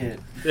 2nd.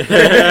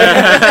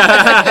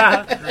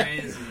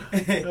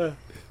 Crazy.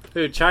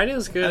 Dude,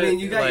 China's good. I mean,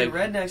 you got like, your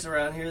rednecks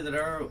around here that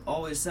are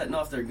always setting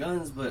off their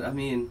guns, but I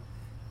mean,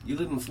 you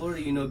live in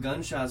Florida, you know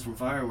gunshots from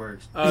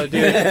fireworks. Oh,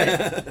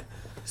 dude.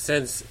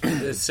 Since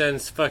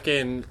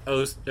fucking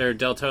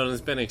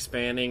Deltona's been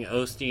expanding,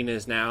 Osteen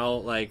is now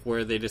like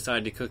where they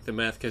decide to cook the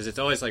meth because it's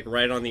always like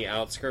right on the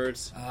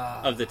outskirts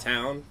of the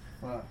town,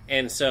 Wow.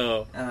 and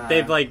so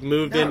they've like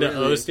moved not into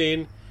really.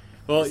 Osteen.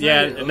 Well, It's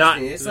yeah, even not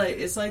Osteen.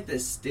 It's like the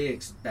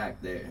sticks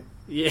back there.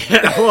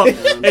 yeah. Well, You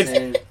know what I'm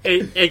saying?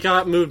 it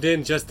got moved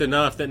in just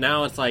enough that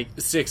now it's like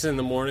 6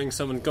 a.m.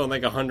 Someone's going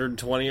like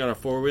 120 on a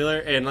 4-wheeler,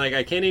 and like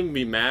I can't even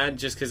be mad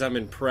just because I'm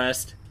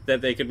impressed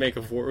that they could make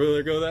a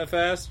 4-wheeler go that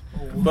fast.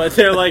 But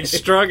they're like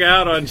strung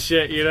out on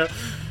shit, you know.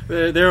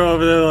 They're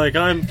over there like,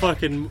 I'm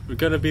fucking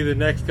gonna be the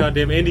next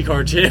goddamn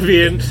IndyCar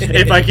champion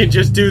if I can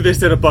just do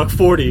this at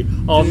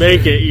 $140. I'll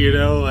make it, you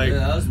know. Like, Yeah,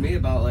 that was me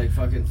about like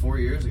fucking 4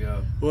 years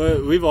ago.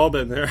 well, we've all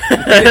been there.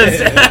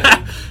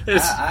 I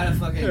It's- had a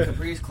fucking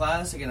Caprice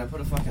Classic and I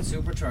put a fucking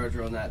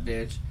supercharger on that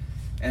bitch,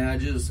 and I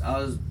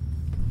was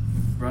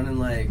running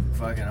like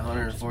fucking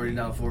 140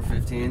 down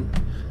 415,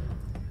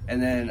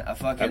 and then I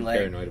fucking I'm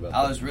paranoid about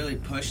I that. was really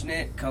pushing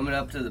it coming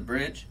up to the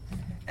bridge,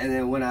 and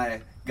then when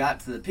I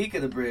got to the peak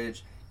of the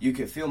bridge, you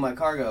could feel my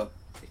car go.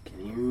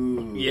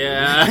 Ooh.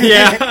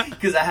 yeah.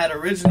 Because I had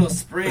original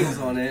springs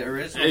on it,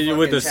 original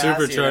With the fucking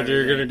chassis and supercharger,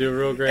 you're gonna everything. do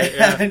real great.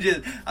 Yeah.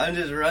 I'm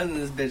just running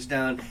this bitch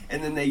down,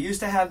 and then they used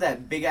to have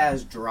that big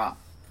ass drop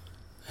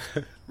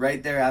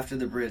right there after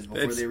the bridge before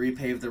It's- they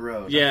repaved the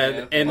road. Yeah,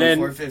 Okay. and On then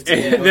 415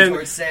 and going then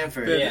towards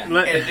Sanford. then-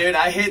 And dude,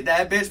 I hit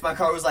that bitch. My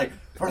car was like,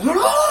 I was like,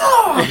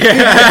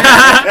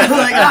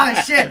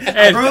 oh shit, I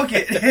And- broke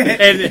it.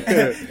 and-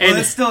 Well,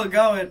 it's still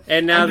going.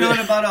 and now I'm doing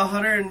the- about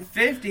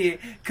 150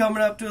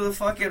 coming up to the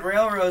fucking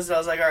railroads. And I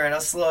was like, all right,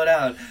 I'll slow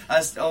down.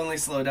 only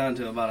slowed down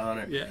to about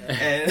 100. Yeah.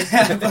 And I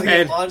fucking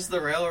And- launched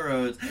the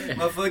railroads.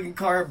 My fucking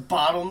car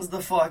bottoms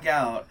the fuck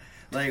out.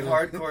 Like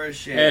hardcore as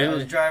shit. And- I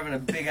was driving a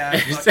big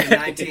ass fucking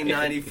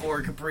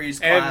 1994 Caprice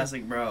And-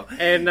 Classic, bro.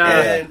 and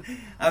And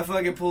I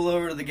fucking pull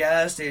over to the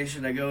gas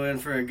station. I go in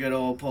for a good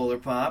old Polar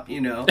Pop,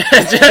 you know.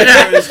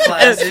 Caprice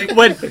Classic.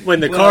 when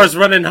the Well- car's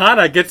running hot,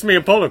 I gets me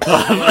a Polar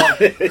Pop.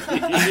 The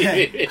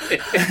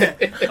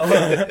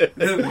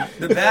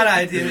bad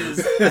idea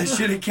is I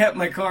should have kept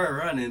my car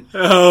running.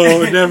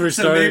 Oh, never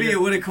So started. maybe it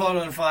would have caught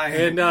on fire.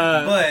 And,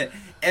 but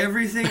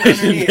everything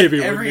underneath, Maybe it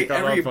wouldn't every have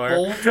caught on fire.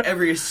 bolt,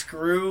 every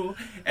screw,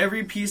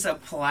 every piece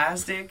of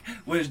plastic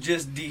was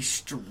just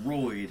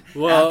destroyed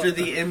Well- after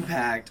the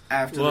impact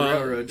after the well,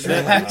 railroad the,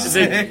 tracks.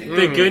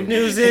 the good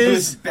news It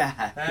was is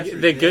bad.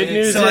 the good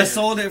news So I is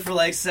sold it for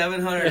like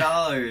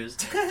 $700.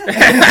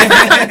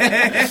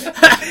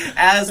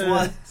 As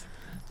was.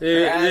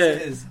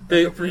 That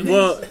big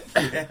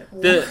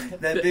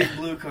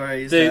blue car I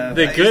used to have.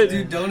 I used to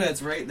do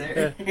donuts right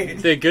there.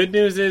 The good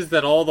news is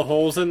that all the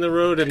holes in the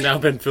road have now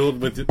been filled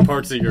with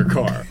parts of your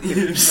car.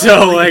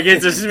 So, like,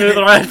 it's a smooth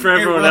ride for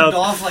everyone else.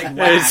 Off like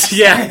wax.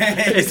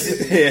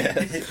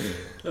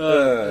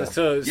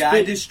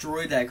 I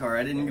destroyed that car.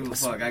 I didn't give a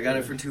fuck. I got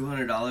it for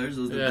 $200. It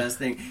was the best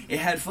thing. It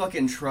had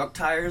fucking truck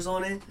tires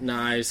on it.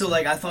 Nice. So,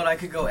 like, I thought I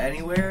could go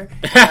anywhere.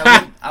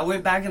 I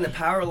went back in the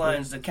power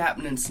lines to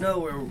Captain and Snow,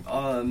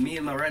 where me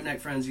and my redneck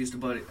friends used to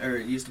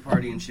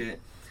party and shit.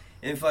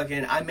 And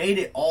fucking, I made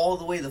it all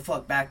the way the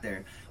fuck back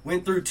there.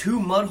 Went through 2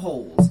 mud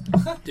holes.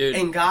 Dude.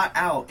 And got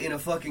out in a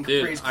fucking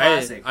Caprice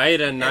Classic. I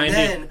had a 90. And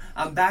then,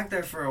 I'm back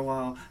there for a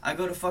while. I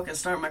go to fucking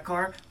start my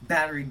car.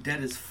 Battery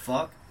dead as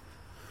fuck.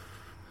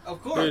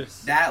 Of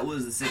course. That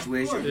was the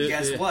situation.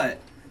 Guess what?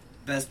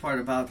 Best part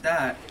about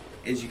that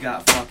is you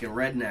got fucking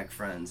redneck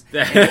friends.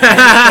 To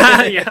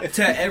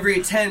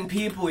every 10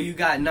 people, you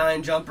got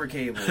 9 jumper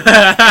cables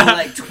and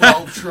like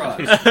 12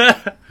 trucks.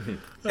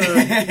 Dude,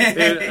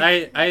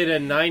 I had a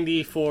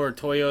 94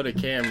 Toyota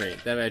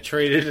Camry that I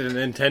traded a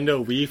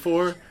Nintendo Wii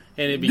for,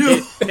 and it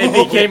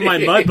became my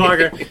mud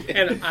bugger.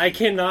 And I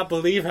cannot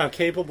believe how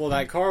capable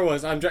that car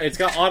was. It's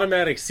got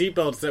automatic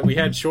seatbelts that we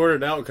had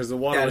shorted out because the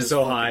water was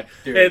so high.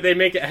 And they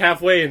make it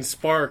halfway and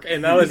spark,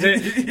 and that was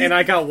it. And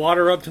I got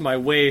water up to my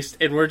waist,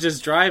 and we're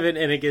just driving,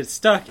 and it gets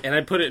stuck. And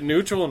I put it in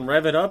neutral and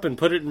rev it up and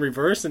put it in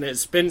reverse, and it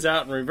spins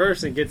out in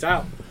reverse and gets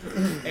out.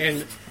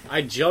 And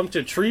I jumped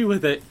a tree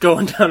with it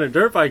going down a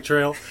dirt bike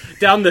trail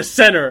down the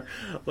center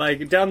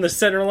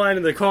line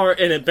of the car,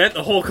 and it bent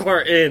the whole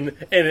car in,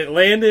 and it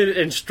landed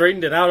and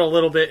straightened it out a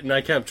little bit, and I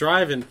kept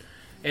driving,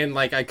 and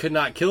like I could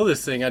not kill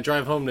this thing. I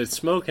drive home and it's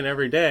smoking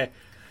every day,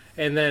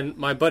 and then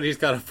my buddy's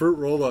got a fruit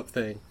roll-up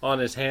thing on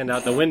his hand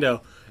out the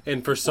window,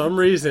 and for some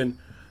reason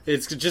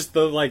it's just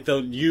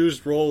the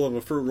used roll of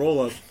a fruit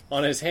roll-up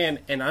on his hand,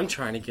 and I'm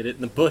trying to get it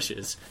in the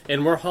bushes,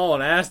 and we're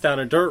hauling ass down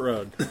a dirt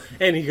road,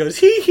 and he goes,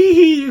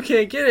 hee, you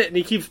can't get it, and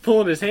he keeps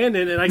pulling his hand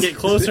in, and I get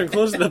closer and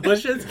closer to the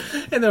bushes,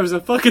 and there was a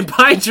fucking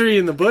pine tree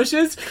in the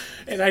bushes,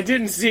 and I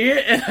didn't see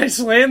it, and I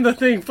slammed the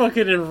thing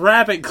fucking and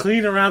wrap it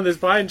clean around this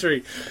pine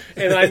tree,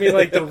 and I mean,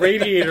 like, the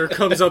radiator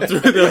comes up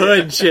through the hood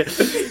and shit,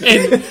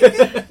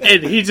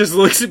 and he just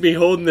looks at me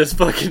holding this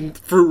fucking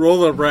fruit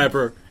roll-up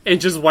wrapper, and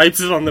just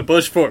wipes it on the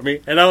bush for me.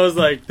 And I was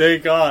like,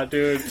 thank God,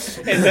 dude.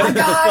 And then,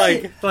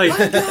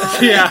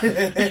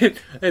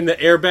 and the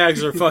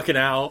airbags are fucking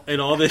out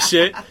and all this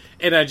shit.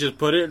 And I just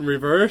put it in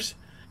reverse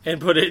and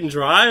put it in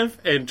drive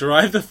and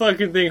drive the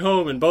fucking thing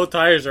home. And both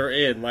tires are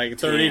in, like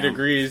 30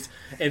 degrees.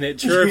 And it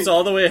chirps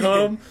all the way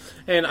home.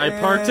 And I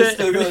parked it.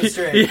 Still going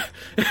straight.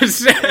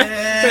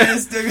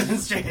 Still going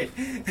straight.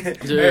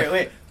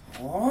 Wait.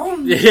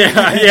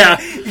 Yeah.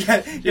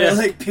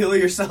 Like peel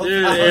yourself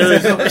Dude, out.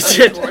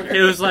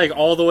 It was like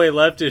all the way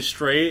left is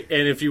straight,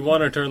 and if you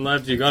want to turn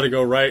left, you got to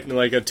go right in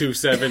like a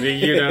 270,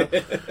 you know.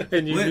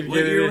 And you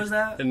what year was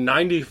that? In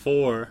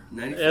 94.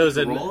 94.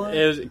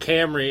 It was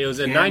Camry. It was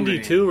a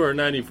 92 or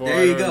 94.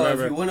 There you I don't go.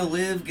 remember. If you want to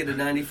live, get a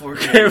 94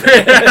 Camry.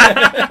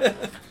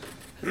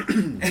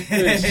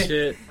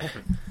 Shit.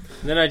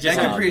 And then I just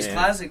that Caprice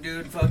Classic,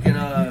 dude. Fucking.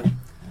 I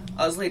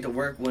was late to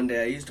work one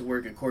day. I used to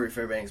work at Corey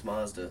Fairbanks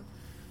Mazda.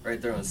 Right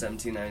there on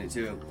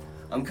 1792.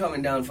 I'm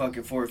coming down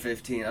fucking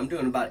 415. I'm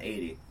doing about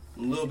 80.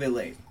 I'm a little bit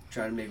late.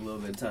 Trying to make a little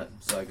bit of time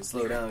so I can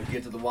slow down and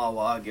get to the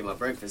Wawa, get my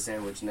breakfast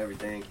sandwich and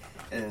everything,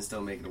 and then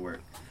still make it to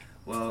work.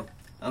 Well,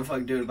 I'm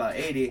fucking doing about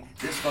 80.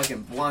 This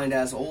fucking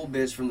blind-ass old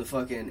bitch from the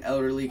fucking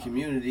elderly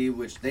community,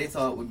 which they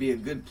thought would be a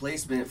good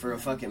placement for a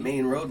fucking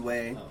main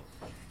roadway.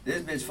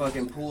 This bitch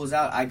fucking pulls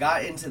out. I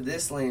got into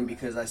this lane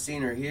because I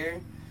seen her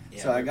here.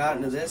 So I got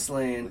into this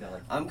lane.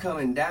 I'm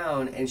coming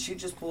down, and she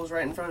just pulls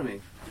right in front of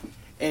me.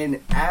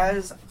 And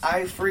as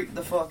I freaked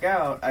the fuck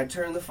out, I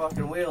turned the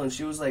fucking wheel, and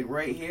she was like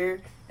right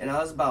here, and I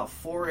was about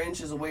 4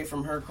 inches away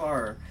from her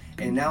car,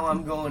 and now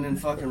I'm going in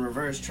fucking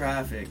reverse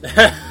traffic,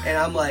 and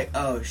I'm like,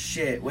 oh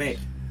shit, wait.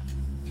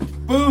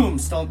 Boom!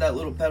 Stomped that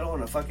little pedal,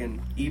 and I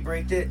fucking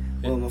e-braked it.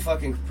 Well, my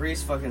fucking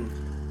Caprice fucking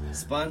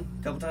spun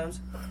a couple times.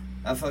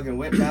 I fucking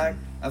went back.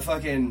 I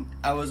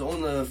was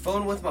on the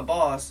phone with my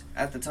boss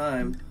at the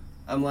time.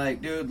 I'm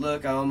like, dude,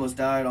 look, I almost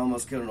died,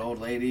 almost killed an old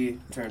lady,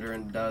 turned her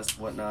into dust,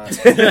 whatnot.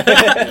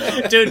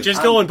 Dude,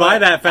 just going by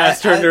that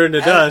fast turned her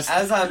into dust.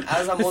 As I'm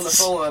on the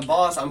phone with my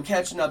boss, I'm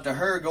catching up to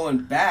her, going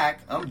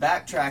back. I'm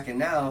backtracking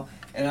now,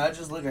 and I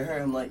just look at her.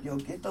 I'm like, yo,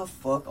 get the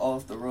fuck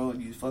off the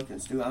road, you fucking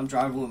stupid. I'm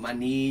driving with my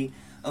knee.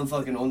 I'm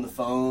fucking on the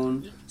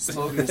phone,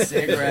 smoking a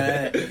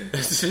cigarette,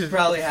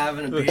 probably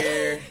having a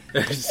beer.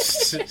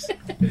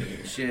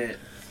 Shit.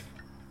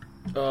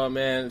 Oh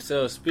man,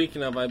 so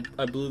speaking of, I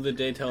blew the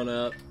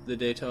Daytona up. The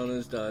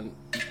Daytona's done.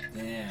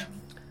 Damn.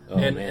 Oh,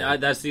 and man.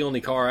 that's the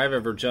only car I've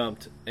ever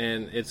jumped.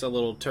 And it's a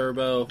little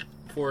turbo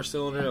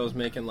 4-cylinder. I was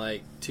making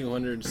like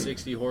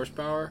 260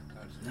 horsepower.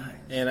 Nice.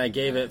 And I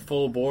gave it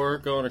full bore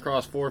going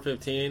across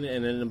 415.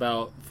 And in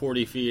about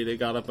 40 feet, it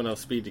got up enough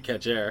speed to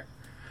catch air.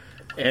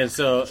 And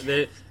so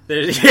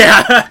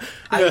yeah,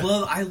 I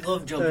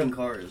love jumping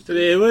cars. Dude.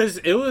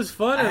 it was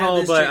fun and had all,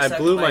 this but chick I suck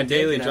blew my my dick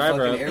daily and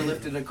driver I up. fucking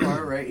airlifted a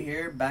car right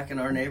here back in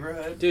our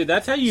neighborhood. Dude,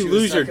 that's how you She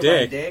lose was your sucking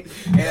my dick.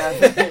 And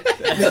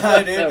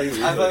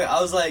I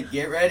was like,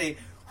 get ready.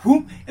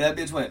 Whoop. And that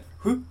bitch went,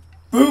 whoop,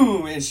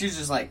 boom. And she's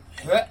just like,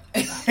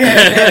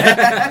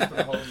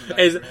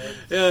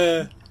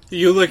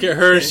 You look at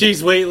her,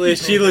 she's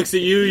weightless. She looks at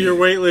you, you're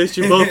weightless.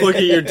 You both look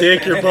at your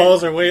dick, your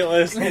balls are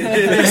weightless.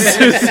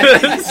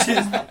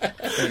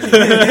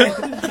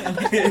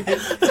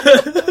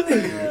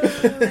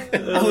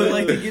 I would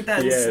like to get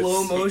that Yes. in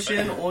slow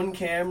motion on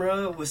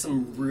camera with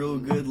some real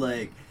good,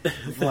 like,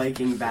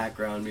 Viking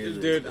background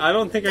music. Dude, I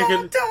don't think I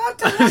could.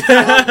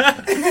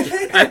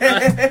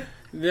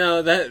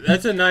 No,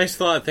 that's a nice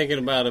thought thinking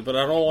about it, but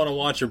I don't want to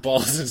watch your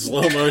balls in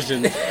slow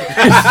motion.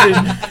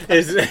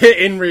 It's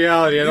in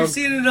reality, I You've don't.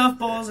 seen enough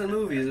balls in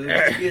movies. It'll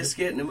just be a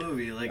skit in a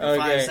movie, like a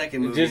Okay,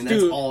 5-second movie, just and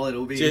that's do- all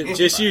it'll be.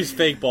 Just use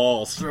fake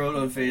balls. Throw it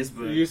on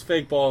Facebook. Use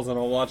fake balls, and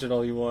I'll watch it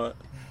all you want.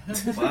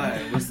 Why?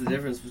 What's the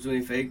difference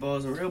between fake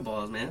balls and real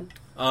balls, man?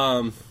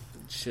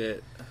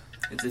 Shit.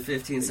 It's a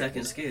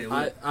 15-second skit.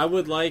 I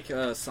would like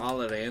a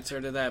solid answer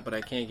to that, but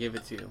I can't give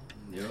it to you.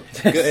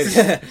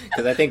 Good,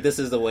 because I think this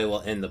is the way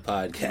we'll end the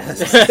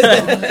podcast.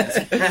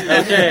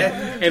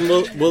 Okay, and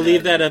we'll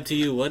leave that up to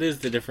you. What is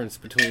the difference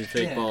between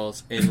fake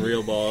balls and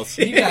real balls?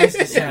 You guys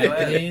decide,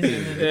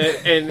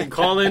 please. And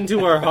call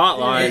into our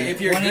hotline.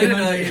 If you're One good a.m.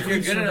 enough, Monday, if you're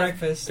fruits good for enough,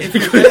 breakfast.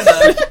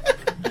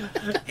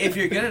 if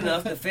you're good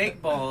enough, the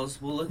fake balls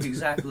will look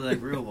exactly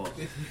like real balls.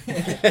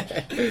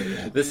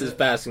 This is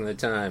passing the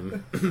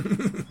time.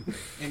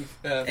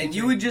 And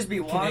you would just be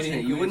watching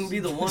it. You wouldn't be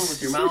the one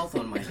with your mouth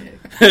on my dick.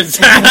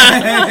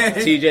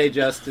 TJ,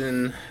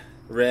 Justin,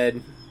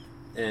 Red,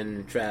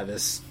 and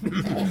Travis.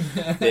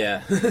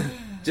 Yeah.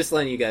 Just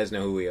letting you guys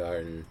know who we are.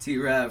 And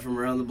T-Rab from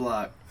around the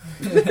block.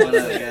 What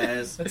up,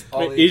 guys?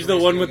 He's the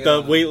one with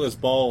the weightless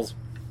balls.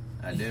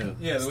 I do.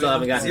 Yeah, still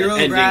haven't gotten Zero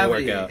an ending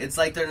gravity. workout. It's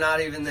like they're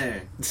not even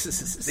there. They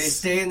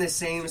stay in the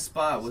same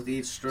spot with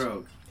each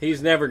stroke.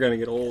 He's never gonna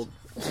get old.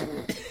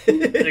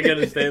 They're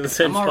gonna stay in the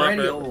same I'm spot.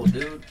 already forever. old,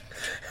 dude.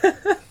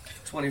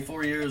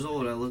 24 years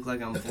old. I look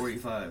like I'm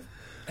 45.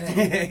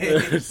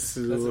 That's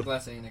a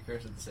blessing and a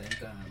curse at the same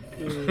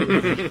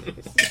time.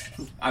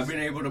 I've been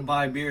able to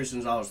buy beer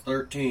since I was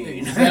 13.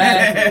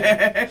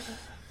 Exactly.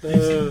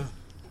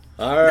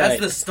 all right. That's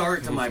the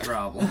start to my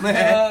problem.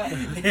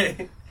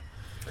 Okay.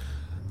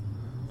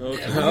 We'll All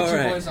get you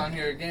right. boys on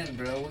here again,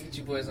 bro. We'll get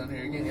you boys on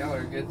here again. Y'all are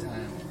a good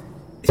time.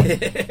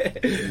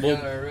 Well,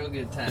 Y'all are a real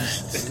good time.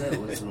 Is that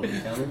what's really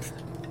coming?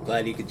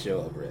 Glad you could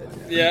show up, Red.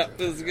 Yeah,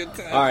 it was a good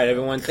time. All right,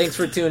 everyone. Thanks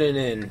for tuning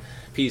in.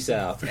 Peace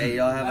out. Hey,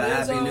 y'all have a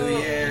happy new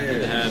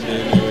year.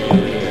 Happy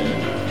New Year.